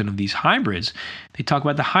 Jacobson of these hybrids, they talk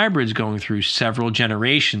about the hybrids going through several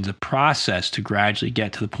generations of process to gradually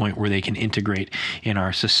get to the point where they can integrate in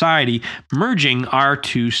our society, merging our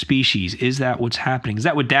two species. Is that what's happening? Is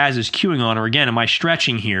that what Daz is cueing on? Or again, am I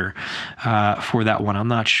stretching here for that one? I'm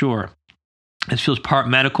not sure. This feels part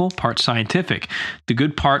medical, part scientific. The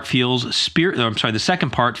good part feels the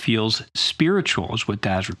second part feels spiritual, is what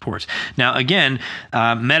Daz reports. Now, again,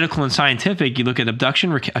 medical and scientific, you look at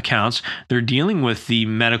abduction accounts, they're dealing with the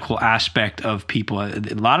medical aspect of people.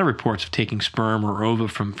 A lot of reports of taking sperm or ova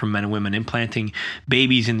from men and women, implanting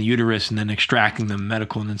babies in the uterus and then extracting them,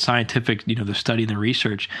 medical, and then scientific, the study and the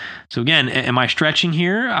research. So again, am I stretching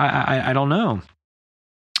here? I don't know.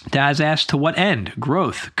 Daz asks, to what end?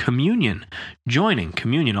 Growth, communion, joining.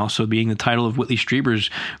 Communion also being the title of Whitley Strieber's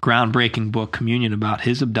groundbreaking book, Communion, about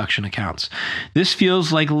his abduction accounts. This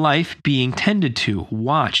feels like life being tended to,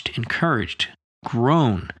 watched, encouraged,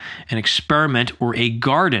 grown, an experiment or a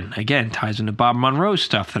garden. Again, ties into Bob Monroe's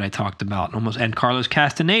stuff that I talked about, and Carlos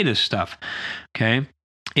Castaneda's stuff. Okay,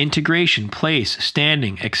 integration, place,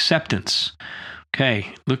 standing, acceptance.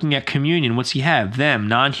 Okay, looking at communion, what's he have? Them,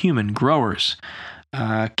 non-human, growers.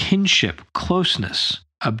 Kinship, closeness,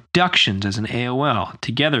 abductions as an AOL,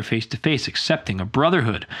 together, face-to-face, accepting, a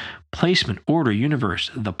brotherhood, placement, order, universe,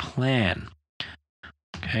 the plan.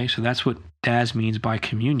 Okay, so that's what Daz means by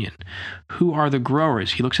communion. Who are the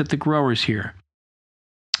growers? He looks at the growers here.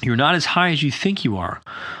 You're not as high as you think you are.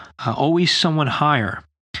 Always someone higher.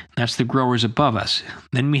 That's the growers above us.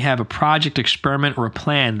 Then we have a project, experiment, or a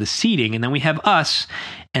plan, the seeding, and then we have us,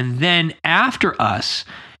 and then after us,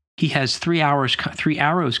 he has 3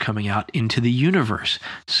 arrows coming out into the universe.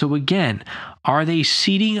 So again, are they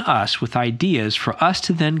seeding us with ideas for us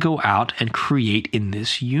to then go out and create in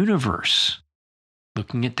this universe?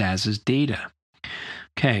 Looking at Daz's data.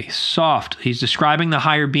 Okay, soft. He's describing the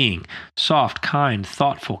higher being. Soft, kind,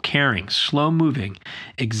 thoughtful, caring, slow-moving,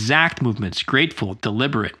 exact movements, grateful,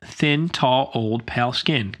 deliberate, thin, tall, old, pale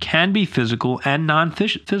skin. Can be physical and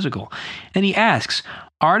non-physical. And he asks,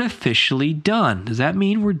 artificially done. Does that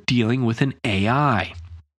mean we're dealing with an AI?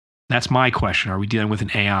 That's my question. Are we dealing with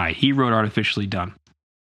an AI? He wrote artificially done.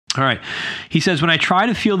 All right. He says, when I try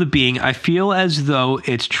to feel the being, I feel as though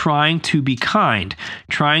it's trying to be kind,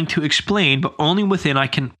 trying to explain, but only within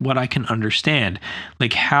what I can understand,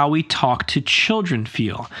 like how we talk to children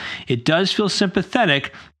feel. It does feel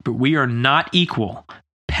sympathetic, but we are not equal.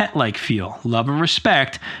 Pet-like feel, love and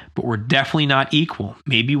respect, but we're definitely not equal.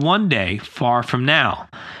 Maybe one day, far from now.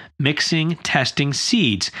 Mixing, testing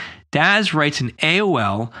seeds. Daz writes an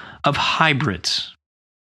AOL of hybrids.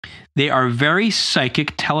 They are very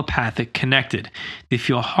psychic, telepathic, connected. They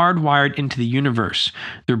feel hardwired into the universe.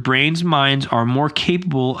 Their brains' minds are more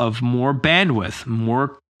capable of more bandwidth,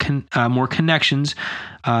 more connections,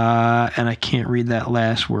 and I can't read that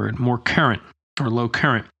last word, more current or low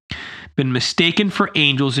current. Been mistaken for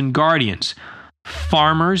angels and guardians.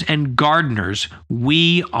 farmers and gardeners,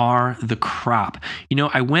 we are the crop.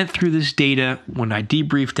 I went through this data when I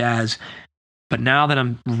debriefed Daz, but now that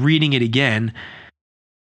I'm reading it again,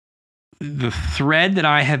 the thread that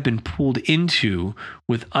I have been pulled into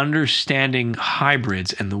with understanding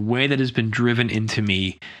hybrids and the way that has been driven into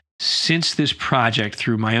me since this project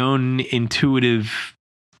through my own intuitive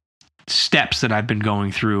steps that I've been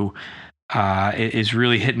going through is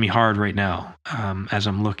really hitting me hard right now as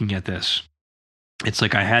I'm looking at this. It's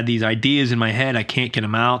like I had these ideas in my head, I can't get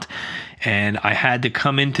them out, and I had to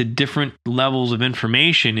come into different levels of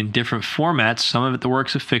information in different formats, some of it the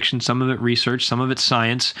works of fiction, some of it research, some of it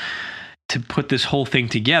science, to put this whole thing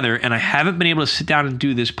together. And I haven't been able to sit down and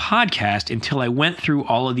do this podcast until I went through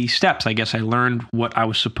all of these steps. I guess I learned what I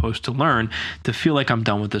was supposed to learn to feel like I'm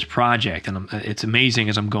done with this project. And it's amazing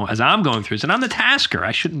as I'm going through this. And I'm the tasker.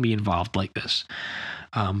 I shouldn't be involved like this.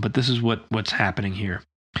 But this is what's happening here.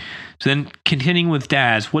 So then continuing with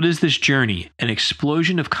Daz, what is this journey? An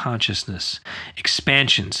explosion of consciousness,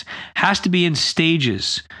 expansions, has to be in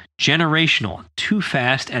stages, generational, too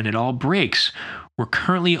fast, and it all breaks. We're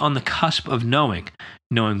currently on the cusp of knowing.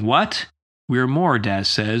 Knowing what? We're more, Daz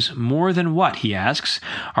says. More than what, he asks.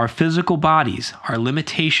 Our physical bodies, our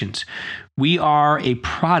limitations. We are a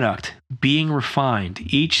product being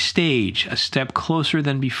refined. Each stage a step closer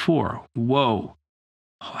than before. Whoa.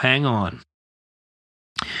 Hang on.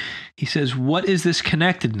 He says, what is this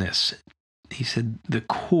connectedness? He said, the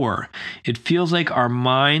core. It feels like our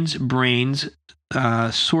minds, brains,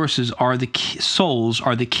 sources are the key, souls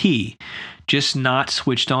are the key, just not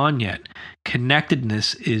switched on yet.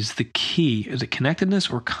 Connectedness is the key. Is it connectedness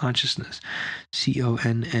or consciousness?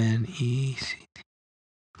 CONNEC.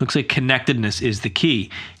 Looks like connectedness is the key.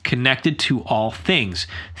 Connected to all things.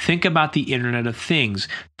 Think about the Internet of Things.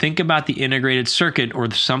 Think about the integrated circuit or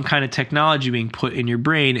some kind of technology being put in your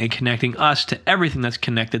brain and connecting us to everything that's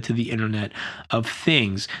connected to the Internet of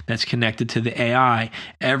Things, that's connected to the AI.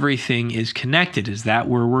 Everything is connected. Is that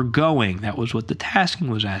where we're going? That was what the tasking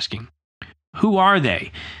was asking. Who are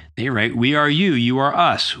they? They write, we are you, you are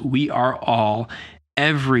us. We are all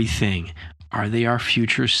everything. Are they our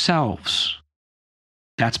future selves?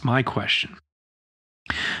 That's my question.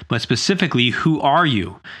 But specifically, who are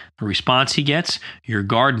you? The response he gets, you're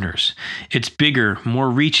gardeners. It's bigger, more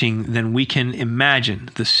reaching than we can imagine.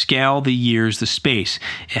 The scale, the years, the space.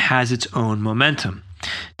 It has its own momentum.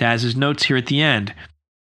 Daz's notes here at the end.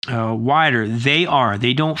 Wider,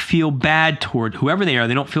 they don't feel bad toward whoever they are.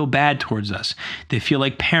 They don't feel bad towards us. They feel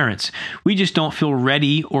like parents. We just don't feel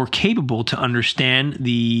ready or capable to understand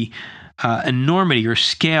the enormity or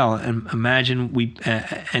scale and imagine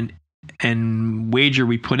and wager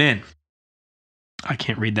we put in. I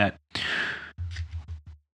can't read that.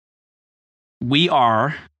 We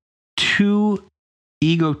are too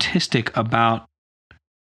egotistic about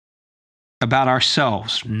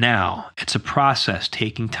ourselves now. It's a process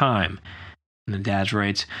taking time. And then Daz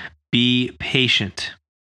writes, be patient.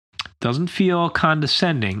 Doesn't feel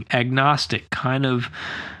condescending, agnostic, kind of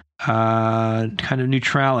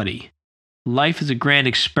neutrality. Life is a grand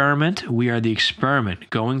experiment. We are the experiment,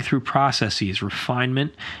 going through processes,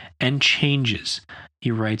 refinement, and changes. He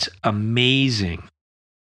writes, amazing.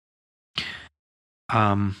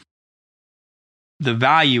 The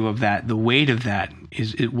value of that, the weight of that,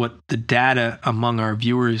 is what the data among our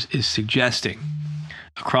viewers is suggesting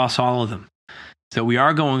across all of them. So we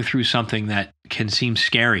are going through something that can seem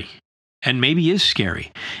scary. And maybe is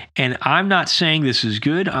scary. And I'm not saying this is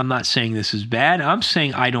good. I'm not saying this is bad. I'm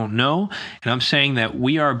saying I don't know. And I'm saying that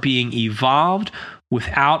we are being evolved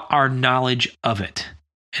without our knowledge of it.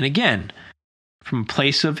 And again, from a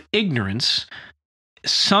place of ignorance,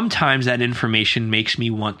 sometimes that information makes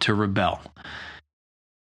me want to rebel.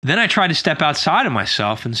 Then I try to step outside of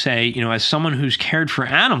myself and say, as someone who's cared for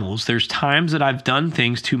animals, there's times that I've done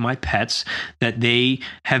things to my pets that they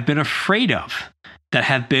have been afraid of, that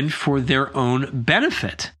have been for their own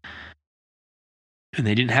benefit. And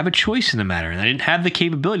they didn't have a choice in the matter. And I didn't have the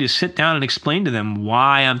capability to sit down and explain to them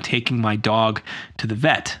why I'm taking my dog to the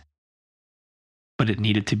vet. But it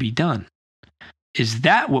needed to be done. Is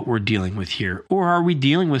that what we're dealing with here? Or are we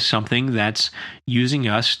dealing with something that's using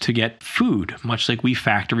us to get food, much like we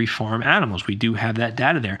factory farm animals? We do have that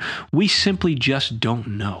data there. We simply just don't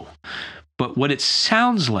know. But what it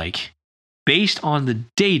sounds like, based on the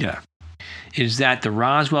data, is that the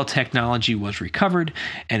Roswell technology was recovered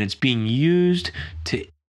and it's being used to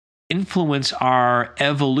influence our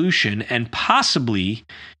evolution and possibly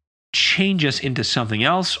change us into something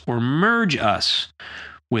else or merge us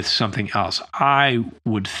with something else. I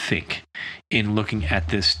would think, in looking at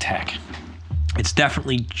this tech, it's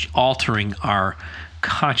definitely altering our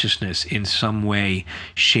consciousness in some way,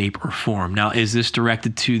 shape, or form. Now, is this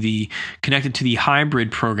connected to the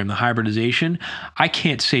hybrid program, the hybridization? I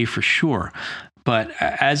can't say for sure. But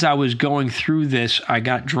as I was going through this, I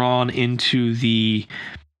got drawn into the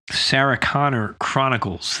Sarah Connor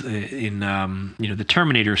Chronicles in the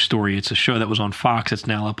Terminator story. It's a show that was on Fox. It's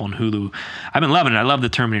now up on Hulu. I've been loving it. I love the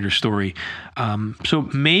Terminator story. So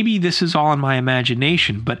maybe this is all in my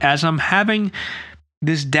imagination. But as I'm having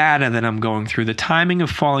this data that I'm going through, the timing of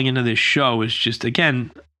falling into this show is just,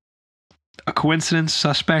 again, a coincidence,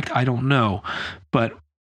 suspect. I don't know. But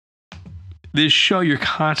this show, you're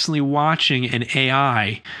constantly watching an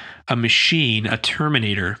AI, a machine, a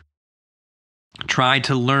Terminator, try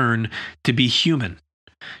to learn to be human,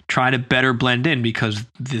 try to better blend in, because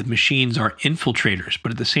the machines are infiltrators.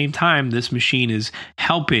 But at the same time, this machine is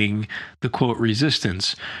helping the quote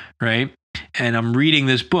resistance, right? And I'm reading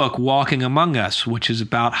this book, Walking Among Us, which is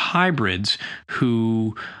about hybrids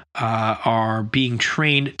who are being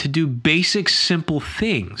trained to do basic, simple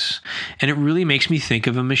things. And it really makes me think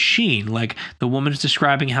of a machine. Like the woman's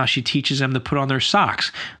describing how she teaches them to put on their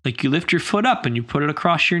socks. Like you lift your foot up and you put it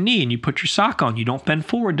across your knee and you put your sock on. You don't bend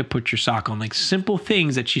forward to put your sock on. Like simple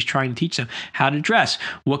things that she's trying to teach them. How to dress,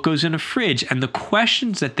 what goes in a fridge, and the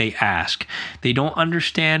questions that they ask. They don't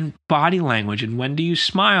understand body language, and when do you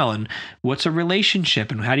smile, and what's a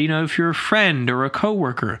relationship, and how do you know if you're a friend or a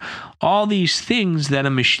coworker. All these things that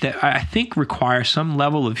that I think require some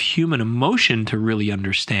level of human emotion to really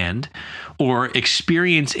understand, or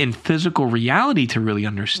experience in physical reality to really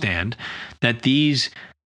understand, that these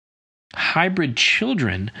hybrid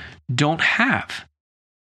children don't have.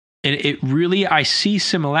 And it really, I see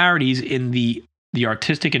similarities in the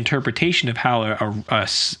artistic interpretation of how a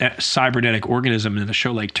cybernetic organism in a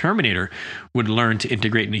show like Terminator would learn to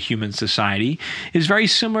integrate into human society is very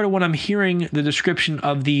similar to what I'm hearing the description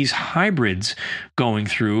of these hybrids going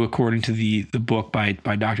through, according to the book by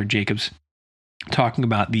Dr. Jacobs, talking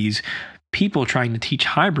about these people trying to teach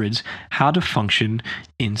hybrids how to function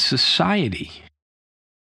in society.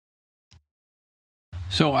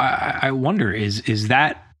 So I wonder, is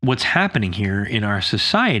that what's happening here in our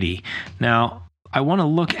society? Now, I want to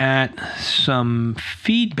look at some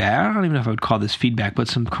feedback. I don't even know if I would call this feedback, but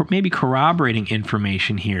some maybe corroborating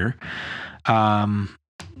information here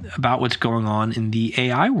about what's going on in the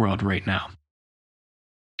AI world right now.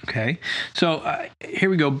 Okay, so here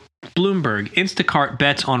we go. Bloomberg, Instacart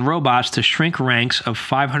bets on robots to shrink ranks of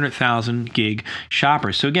 500,000 gig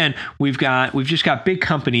shoppers. So again, we've just got big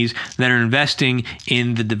companies that are investing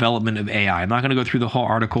in the development of AI. I'm not going to go through the whole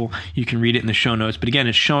article. You can read it in the show notes. But again,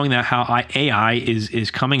 it's showing that how AI is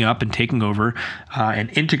coming up and taking over and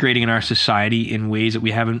integrating in our society in ways that we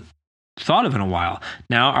haven't thought of in a while.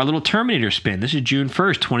 Now, our little Terminator spin. This is June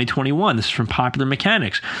 1st, 2021. This is from Popular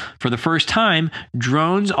Mechanics. For the first time,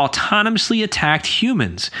 drones autonomously attacked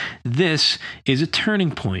humans. This is a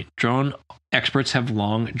turning point. Drone experts have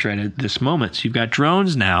long dreaded this moment. So you've got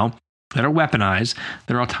drones now that are weaponized,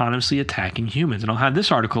 that are autonomously attacking humans. And I'll have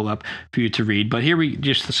this article up for you to read. But here we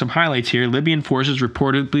just some highlights here. Libyan forces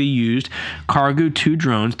reportedly used Cargo 2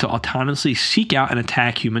 drones to autonomously seek out and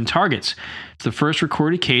attack human targets. It's the first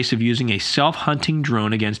recorded case of using a self-hunting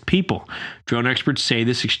drone against people. Drone experts say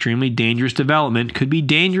this extremely dangerous development could be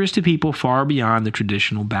dangerous to people far beyond the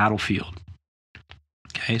traditional battlefield.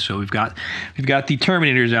 Okay, so we've got the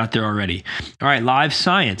Terminators out there already. All right, live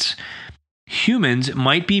science. Humans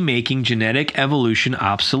might be making genetic evolution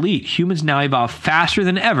obsolete. Humans now evolve faster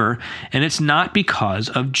than ever, and it's not because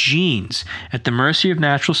of genes. At the mercy of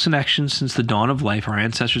natural selection since the dawn of life, our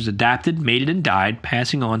ancestors adapted, mated, and died,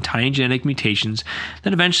 passing on tiny genetic mutations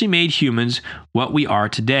that eventually made humans what we are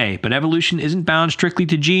today. But evolution isn't bound strictly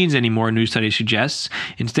to genes anymore, a new study suggests.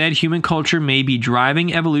 Instead, human culture may be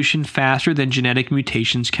driving evolution faster than genetic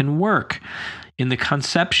mutations can work. In the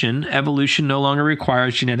conception, evolution no longer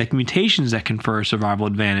requires genetic mutations that confer a survival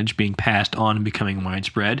advantage being passed on and becoming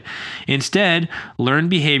widespread. Instead, learned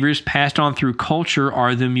behaviors passed on through culture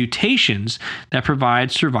are the mutations that provide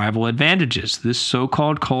survival advantages. This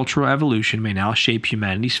so-called cultural evolution may now shape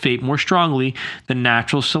humanity's fate more strongly than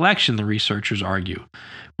natural selection, the researchers argue.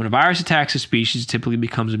 When a virus attacks a species, it typically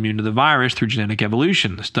becomes immune to the virus through genetic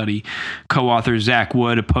evolution. The study co-author Zach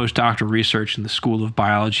Wood, a postdoctoral researcher in the School of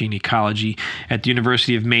Biology and Ecology at the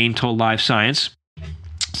University of Maine, told Live Science,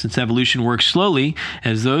 since evolution works slowly,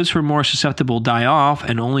 as those who are more susceptible die off,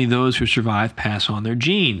 and only those who survive pass on their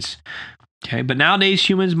genes. Okay, but nowadays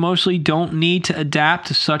humans mostly don't need to adapt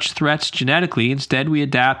to such threats genetically. Instead, we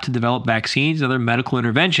adapt to develop vaccines and other medical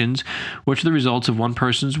interventions, which are the results of one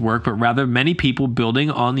person's work, but rather many people building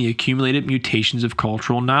on the accumulated mutations of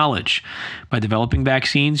cultural knowledge. By developing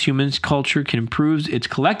vaccines, humans' culture can improve its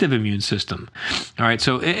collective immune system. All right,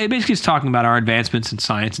 so it basically is talking about our advancements in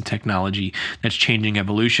science and technology that's changing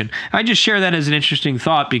evolution. I just share that as an interesting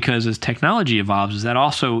thought because as technology evolves, is that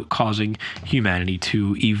also causing humanity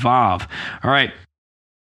to evolve? All right.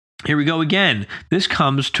 Here we go again. This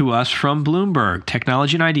comes to us from Bloomberg,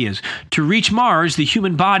 Technology and Ideas. To reach Mars, the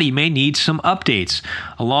human body may need some updates.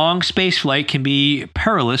 A long space flight can be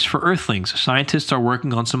perilous for Earthlings. Scientists are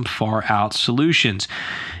working on some far-out solutions.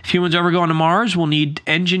 If humans ever go on to Mars, we'll need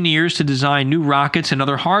engineers to design new rockets and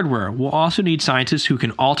other hardware. We'll also need scientists who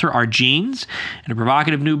can alter our genes. In a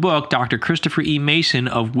provocative new book, Dr. Christopher E. Mason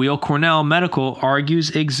of Weill Cornell Medical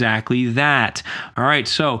argues exactly that. All right,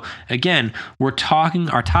 so again, our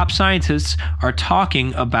top scientists are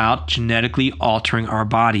talking about genetically altering our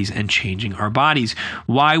bodies and changing our bodies.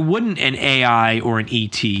 Why wouldn't an AI or an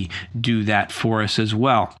ET do that for us as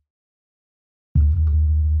well?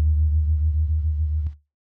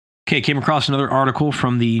 Okay, came across another article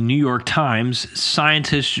from the New York Times.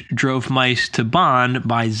 Scientists drove mice to bond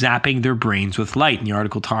by zapping their brains with light. And the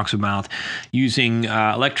article talks about using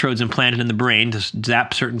electrodes implanted in the brain to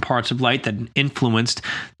zap certain parts of light that influenced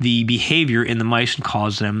the behavior in the mice and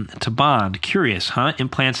caused them to bond. Curious, huh?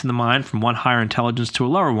 Implants in the mind from one higher intelligence to a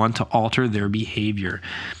lower one to alter their behavior.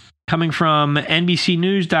 Coming from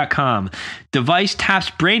NBCnews.com, device taps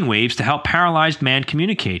brainwaves to help paralyzed man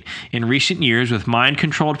communicate. In recent years, with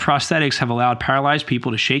mind-controlled prosthetics have allowed paralyzed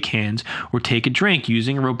people to shake hands or take a drink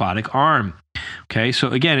using a robotic arm. Okay, so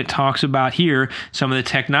again, it talks about here some of the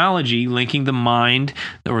technology linking the mind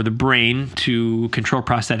or the brain to control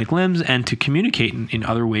prosthetic limbs and to communicate in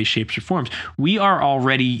other ways, shapes, or forms. We are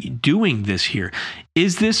already doing this here.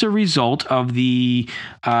 Is this a result of the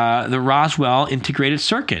Roswell integrated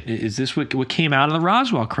circuit? Is this what came out of the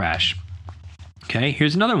Roswell crash? Okay,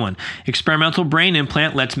 here's another one. Experimental brain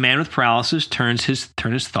implant lets man with paralysis turn his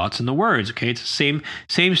thoughts into words. Okay, it's the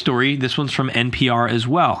same story. This one's from NPR as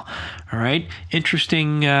well. All right,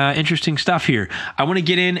 interesting stuff here. I want to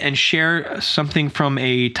get in and share something from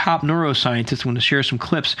a top neuroscientist. I want to share some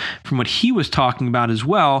clips from what he was talking about as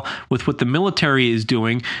well with what the military is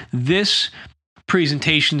doing. This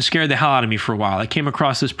presentation scared the hell out of me for a while. I came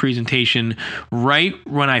across this presentation right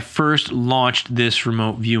when I first launched this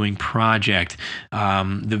remote viewing project.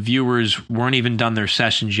 The viewers weren't even done their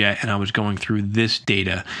sessions yet, and I was going through this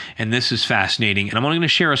data, and this is fascinating. And I'm only going to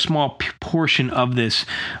share a small portion of this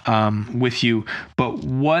with you, but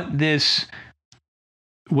what this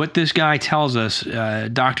guy tells us,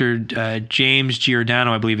 Dr. James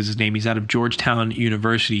Giordano, I believe is his name. He's out of Georgetown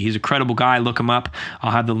University. He's a credible guy. Look him up.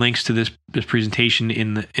 I'll have the links to this presentation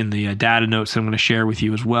in the data notes that I'm going to share with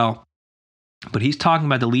you as well. But he's talking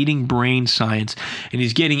about the leading brain science, and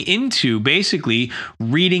he's getting into basically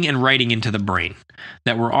reading and writing into the brain,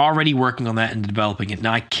 that we're already working on that and developing it.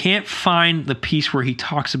 Now, I can't find the piece where he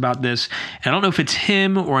talks about this. And I don't know if it's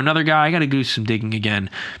him or another guy. I got to do some digging again.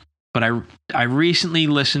 But I recently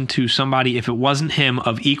listened to somebody, if it wasn't him,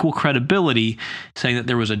 of equal credibility, saying that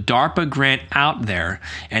there was a DARPA grant out there,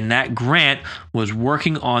 and that grant was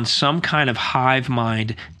working on some kind of hive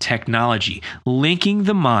mind technology, linking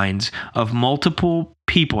the minds of multiple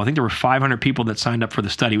people. I think there were 500 people that signed up for the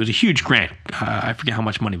study. It was a huge grant. I forget how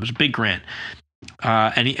much money. It was a big grant.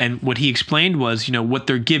 And what he explained was, what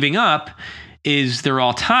they're giving up is their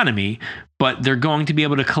autonomy, but they're going to be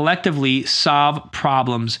able to collectively solve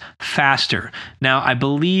problems faster. Now, I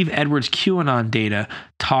believe Edwards QAnon data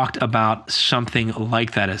talked about something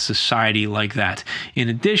like that, a society like that. In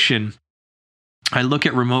addition, I look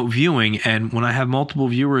at remote viewing, and when I have multiple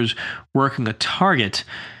viewers working a target,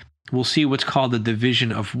 we'll see what's called the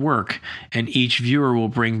division of work, and each viewer will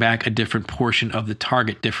bring back a different portion of the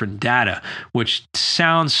target, different data, which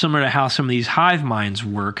sounds similar to how some of these hive minds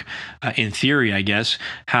work, in theory, I guess.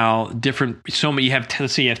 How different, let's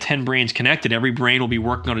say you have 10 brains connected, every brain will be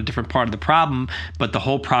working on a different part of the problem, but the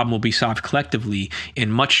whole problem will be solved collectively in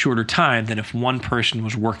much shorter time than if one person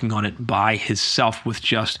was working on it by himself with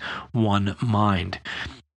just one mind.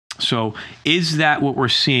 So is that what we're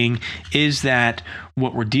seeing? Is that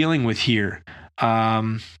what we're dealing with here?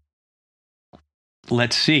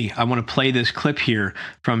 let's see. I want to play this clip here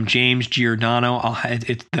from James Giordano.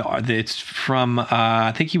 It's from,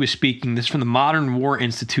 I think he was speaking, this is from the Modern War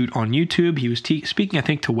Institute on YouTube. He was speaking, I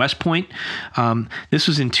think, to West Point. This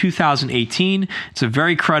was in 2018. It's a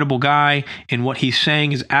very credible guy, and what he's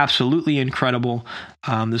saying is absolutely incredible.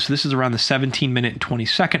 This is around the 17-minute and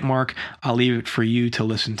 20-second mark. I'll leave it for you to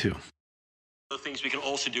listen to. The things we can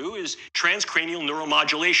also do is transcranial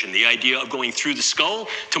neuromodulation, the idea of going through the skull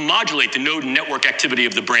to modulate the node and network activity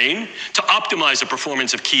of the brain, to optimize the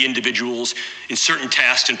performance of key individuals in certain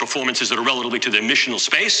tasks and performances that are relative to their missional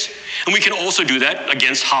space. And we can also do that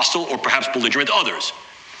against hostile or perhaps belligerent others.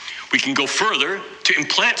 We can go further to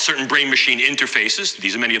implant certain brain-machine interfaces.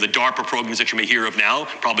 These are many of the DARPA programs that you may hear of now.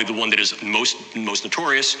 Probably the one that is most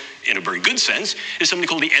notorious, in a very good sense, is something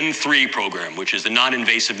called the N3 program, which is the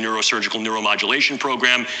non-invasive neurosurgical neuromodulation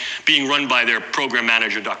program being run by their program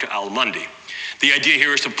manager, Dr. Al Mundy. The idea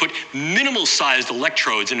here is to put minimal-sized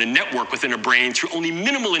electrodes in a network within a brain through only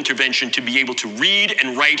minimal intervention to be able to read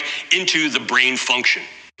and write into the brain function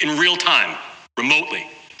in real time, remotely.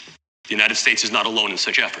 The United States is not alone in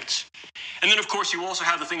such efforts. And then, of course, you also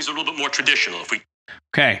have the things that are a little bit more traditional.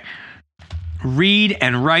 Okay. Read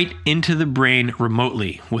and write into the brain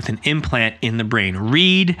remotely with an implant in the brain.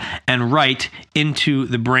 Read and write into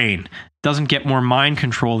the brain. Doesn't get more mind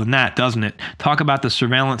control than that, doesn't it? Talk about the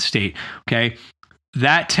surveillance state, okay?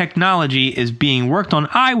 That technology is being worked on.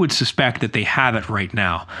 I would suspect that they have it right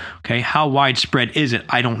now, okay? How widespread is it?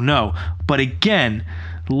 I don't know. But again,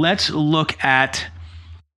 let's look at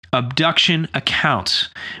abduction accounts.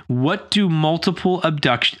 What do multiple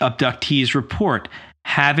abductees report?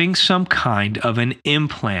 Having some kind of an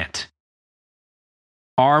implant.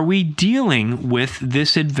 Are we dealing with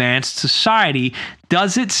this advanced society?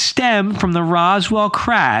 Does it stem from the Roswell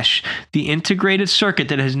crash, the integrated circuit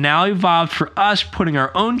that has now evolved for us putting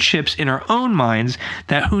our own chips in our own minds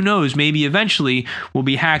that, who knows, maybe eventually will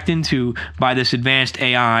be hacked into by this advanced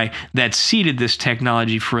AI that seeded this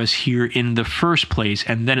technology for us here in the first place,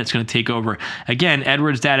 and then it's going to take over. Again,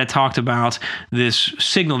 Edwards' data talked about this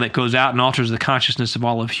signal that goes out and alters the consciousness of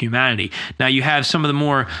all of humanity. Now, you have some of the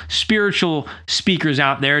more spiritual speakers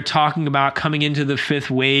out there talking about coming into the fifth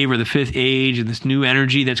wave or the fifth age and this new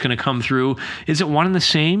energy that's going to come through. Is it one and the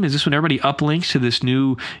same? Is this when everybody uplinks to this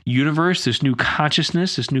new universe, this new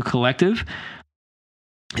consciousness, this new collective?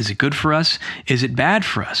 Is it good for us? Is it bad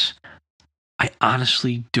for us? I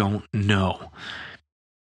honestly don't know.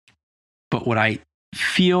 But what I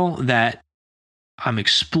feel that I'm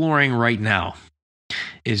exploring right now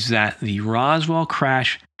is that the Roswell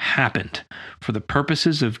crash happened for the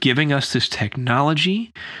purposes of giving us this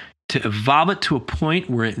technology to evolve it to a point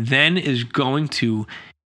where it then is going to,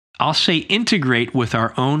 I'll say, integrate with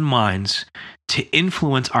our own minds to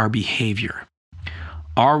influence our behavior.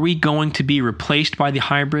 Are we going to be replaced by the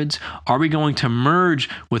hybrids? Are we going to merge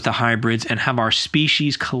with the hybrids and have our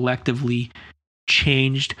species collectively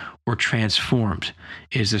changed or transformed?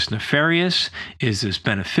 Is this nefarious? Is this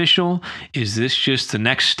beneficial? Is this just the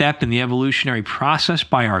next step in the evolutionary process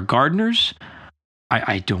by our gardeners?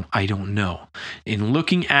 I don't know. In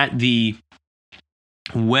looking at the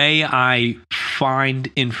way I find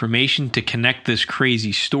information to connect this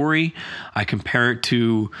crazy story, I compare it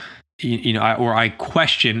to, or I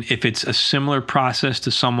question if it's a similar process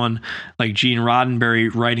to someone like Gene Roddenberry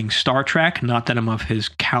writing Star Trek. Not that I'm of his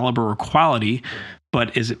caliber or quality,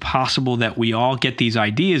 but is it possible that we all get these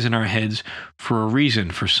ideas in our heads for a reason,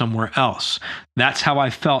 for somewhere else? That's how I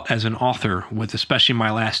felt as an author with especially my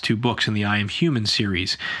last two books in the I Am Human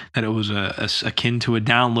series, that it was akin to a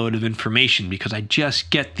download of information, because I just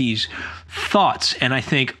get these thoughts and I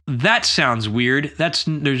think, that sounds weird.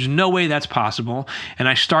 There's no way that's possible. And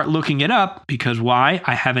I start looking it up because why?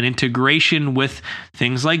 I have an integration with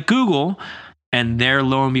things like Google. And there,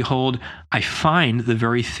 lo and behold, I find the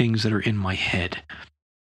very things that are in my head.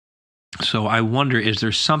 So I wonder, is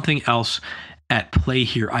there something else at play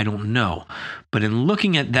here? I don't know. But in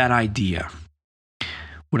looking at that idea,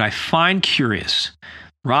 what I find curious,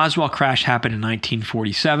 Roswell crash happened in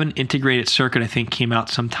 1947. Integrated circuit, I think, came out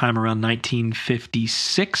sometime around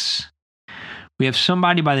 1956. We have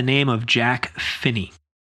somebody by the name of Jack Finney.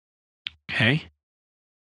 Okay.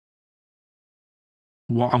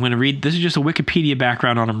 Well, I'm going to read, this is just a Wikipedia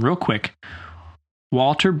background on him real quick.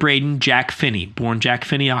 Walter Braden Jack Finney, born Jack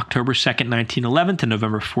Finney October 2nd, 1911 to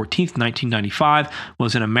November 14th, 1995,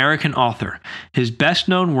 was an American author. His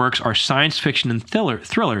best-known works are science fiction and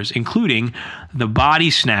thrillers, including The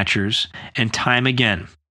Body Snatchers and Time Again.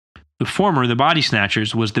 The former, The Body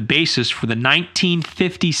Snatchers, was the basis for the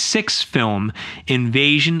 1956 film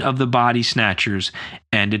Invasion of the Body Snatchers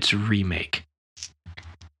and its remake.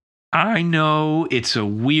 I know it's a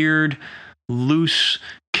weird, loose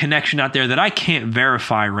connection out there that I can't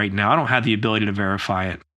verify right now. I don't have the ability to verify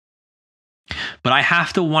it. But I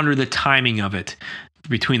have to wonder the timing of it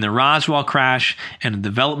between the Roswell crash and the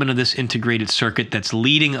development of this integrated circuit that's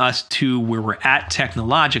leading us to where we're at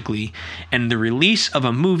technologically, and the release of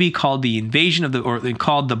a movie called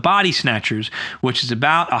called The Body Snatchers, which is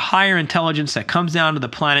about a higher intelligence that comes down to the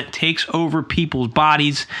planet, takes over people's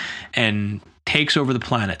bodies, and takes over the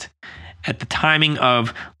planet. At the timing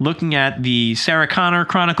of looking at the Sarah Connor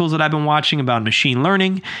chronicles that I've been watching about machine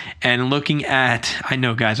learning, and looking at, I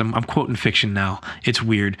know guys, I'm quoting fiction now. It's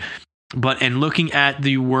weird. And looking at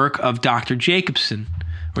the work of Dr. Jacobs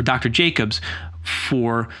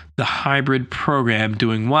for the hybrid program,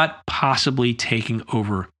 doing what? Possibly taking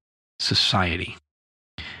over society.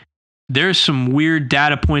 There's some weird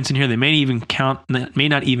data points in here that may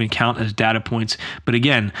not even count as data points. But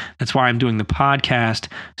again, that's why I'm doing the podcast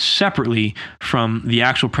separately from the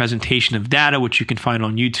actual presentation of data, which you can find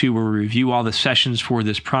on YouTube, where we review all the sessions for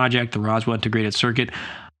this project, the Roswell Integrated Circuit.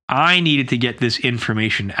 I needed to get this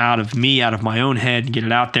information out of my own head, and get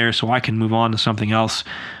it out there so I can move on to something else.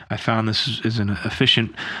 I found this is an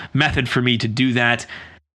efficient method for me to do that.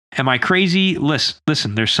 Am I crazy?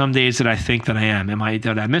 Listen, there's some days that I think that I am.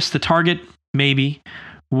 Did I miss the target? Maybe.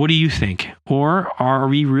 What do you think? Or are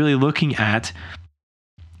we really looking at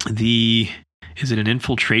is it an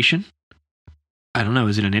infiltration? I don't know.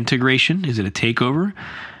 Is it an integration? Is it a takeover?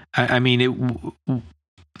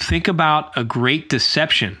 Think about a great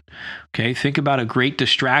deception, okay? Think about a great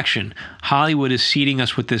distraction. Hollywood is seeding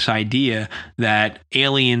us with this idea that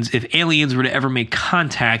if aliens were to ever make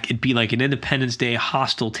contact, it'd be like an Independence Day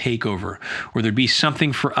hostile takeover, or there'd be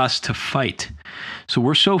something for us to fight. So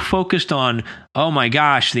we're so focused on, oh my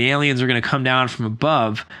gosh, the aliens are going to come down from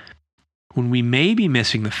above, when we may be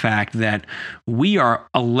missing the fact that we are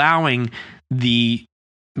allowing the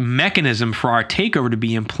mechanism for our takeover to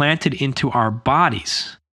be implanted into our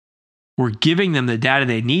bodies. We're giving them the data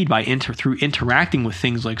they need through interacting with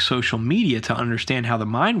things like social media to understand how the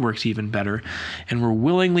mind works even better. And we're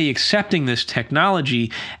willingly accepting this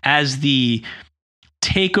technology as the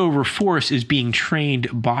takeover force is being trained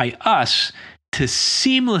by us to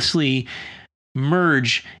seamlessly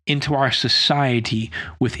merge into our society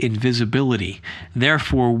with invisibility.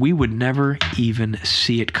 Therefore, we would never even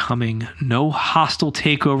see it coming. No hostile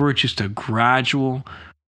takeover, just a gradual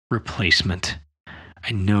replacement.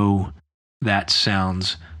 I know that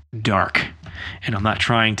sounds dark, and I'm not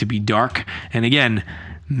trying to be dark. And again,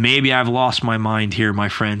 maybe I've lost my mind here, my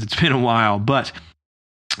friends. It's been a while, but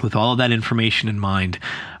with all of that information in mind,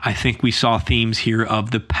 I think we saw themes here of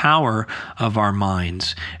the power of our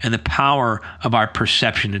minds and the power of our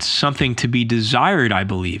perception. It's something to be desired, I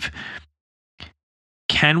believe.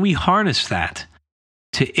 Can we harness that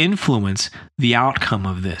to influence the outcome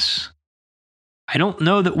of this? I don't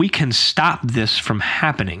know that we can stop this from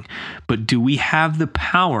happening, but do we have the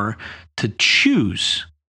power to choose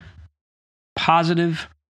positive,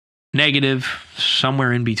 negative,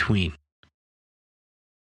 somewhere in between?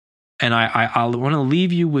 And I want to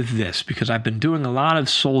leave you with this, because I've been doing a lot of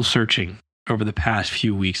soul searching over the past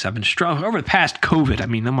few weeks. I've been struggling over the past COVID. I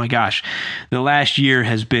mean, oh my gosh, the last year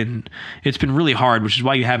it's been really hard, which is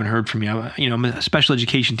why you haven't heard from me. I'm a special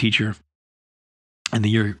education teacher. And the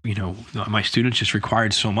year, my students just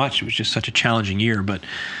required so much. It was just such a challenging year. But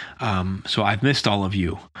so I've missed all of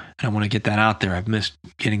you. And I want to get that out there. I've missed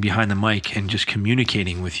getting behind the mic and just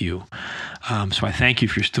communicating with you. So I thank you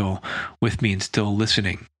if you're still with me and still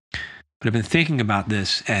listening. But I've been thinking about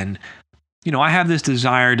this, and I have this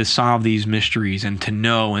desire to solve these mysteries and to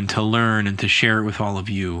know and to learn and to share it with all of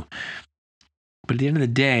you. But at the end of the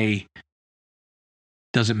day,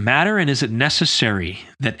 does it matter, and is it necessary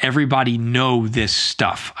that everybody know this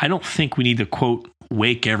stuff? I don't think we need to, quote,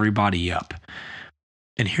 wake everybody up.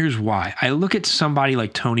 And here's why. I look at somebody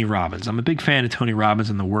like Tony Robbins. I'm a big fan of Tony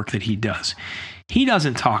Robbins and the work that he does. He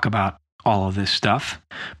doesn't talk about all of this stuff,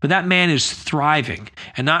 but that man is thriving.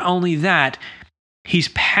 And not only that, he's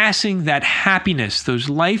passing that happiness, those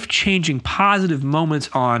life-changing positive moments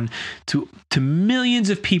on to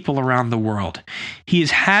millions of people around the world. He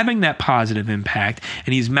is having that positive impact,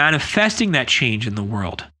 and he's manifesting that change in the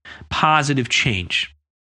world. Positive change.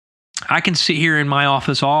 I can sit here in my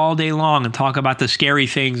office all day long and talk about the scary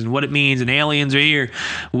things and what it means, and aliens are here.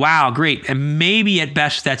 Wow, great. And maybe at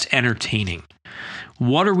best that's entertaining.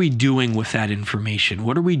 What are we doing with that information?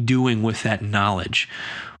 What are we doing with that knowledge?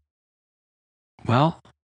 Well,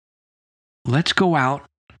 let's go out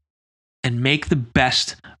and make the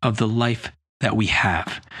best of the life that we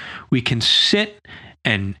have. We can sit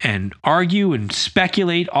and argue and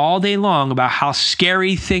speculate all day long about how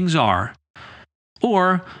scary things are.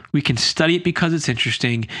 Or we can study it because it's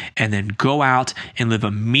interesting and then go out and live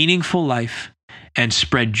a meaningful life and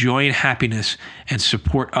spread joy and happiness and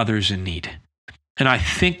support others in need. And I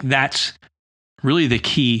think that's really the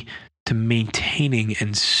key to maintaining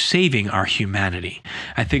and saving our humanity.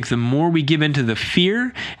 I think the more we give into the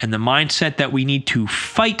fear and the mindset that we need to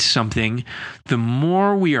fight something, the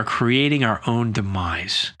more we are creating our own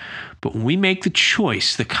demise. But when we make the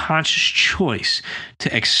choice, the conscious choice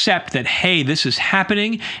to accept that, hey, this is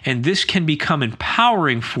happening and this can become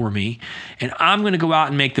empowering for me, and I'm going to go out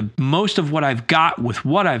and make the most of what I've got with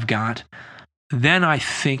what I've got, then I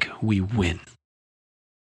think we win.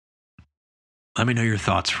 Let me know your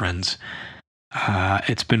thoughts, friends.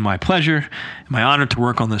 It's been my pleasure, my honor to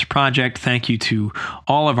work on this project. Thank you to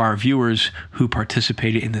all of our viewers who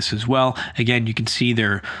participated in this as well. Again, you can see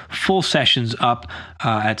their full sessions up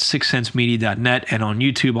at sixthsensemedia.net, and on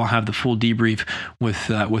YouTube, I'll have the full debrief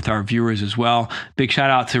with our viewers as well. Big shout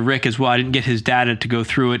out to Rick as well. I didn't get his data to go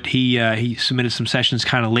through it. He submitted some sessions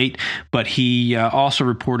kind of late, but he also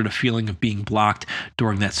reported a feeling of being blocked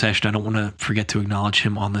during that session. I don't want to forget to acknowledge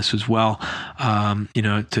him on this as well.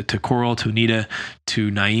 To Coral, to Anita,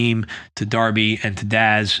 to Naeem, to Darby, and to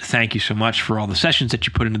Daz, thank you so much for all the sessions that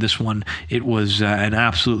you put into this one. It was an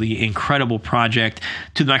absolutely incredible project.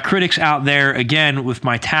 To my critics out there, again, with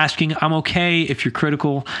my tasking, I'm okay if you're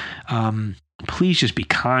critical. Please just be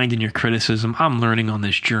kind in your criticism. I'm learning on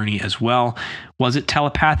this journey as well. Was it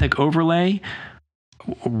telepathic overlay?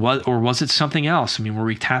 Or was it something else? I mean, were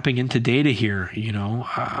we tapping into data here?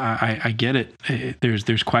 I get it.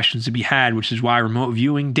 There's questions to be had, which is why remote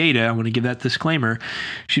viewing data, I want to give that disclaimer,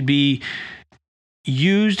 should be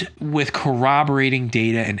used with corroborating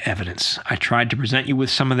data and evidence. I tried to present you with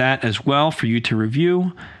some of that as well for you to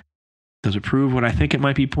review. Does it prove what I think it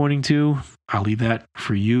might be pointing to? I'll leave that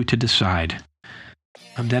for you to decide.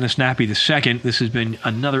 I'm Dennis Nappy II. This has been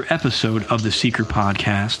another episode of the Seeker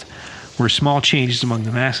Podcast, where small changes among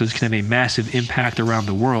the masses can have a massive impact around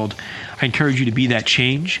the world. I encourage you to be that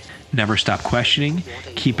change, never stop questioning,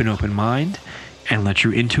 keep an open mind, and let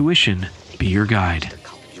your intuition be your guide.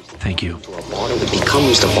 Thank you. It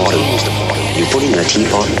becomes the bottom. You put in the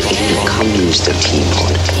teapot, it becomes the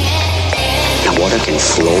teapot. Now water can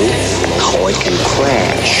flow, or it can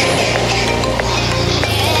crash.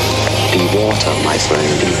 Be water, my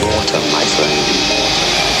friend. Be water, my friend.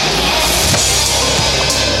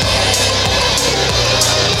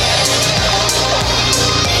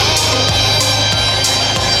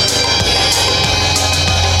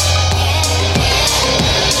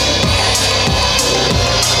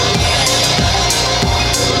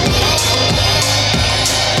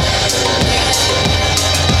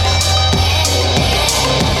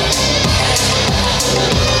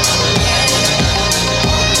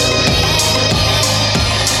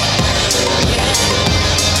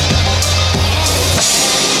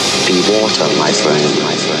 Water, my friend,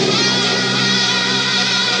 my friend.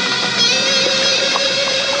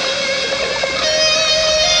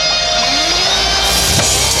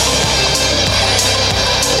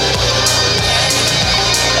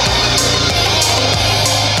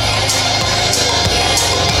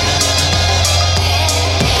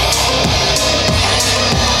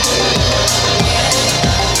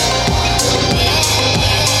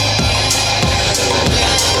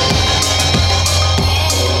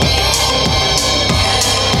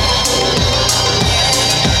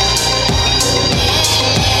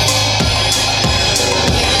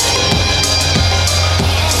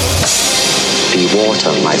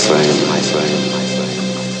 Water, my friend, my friend.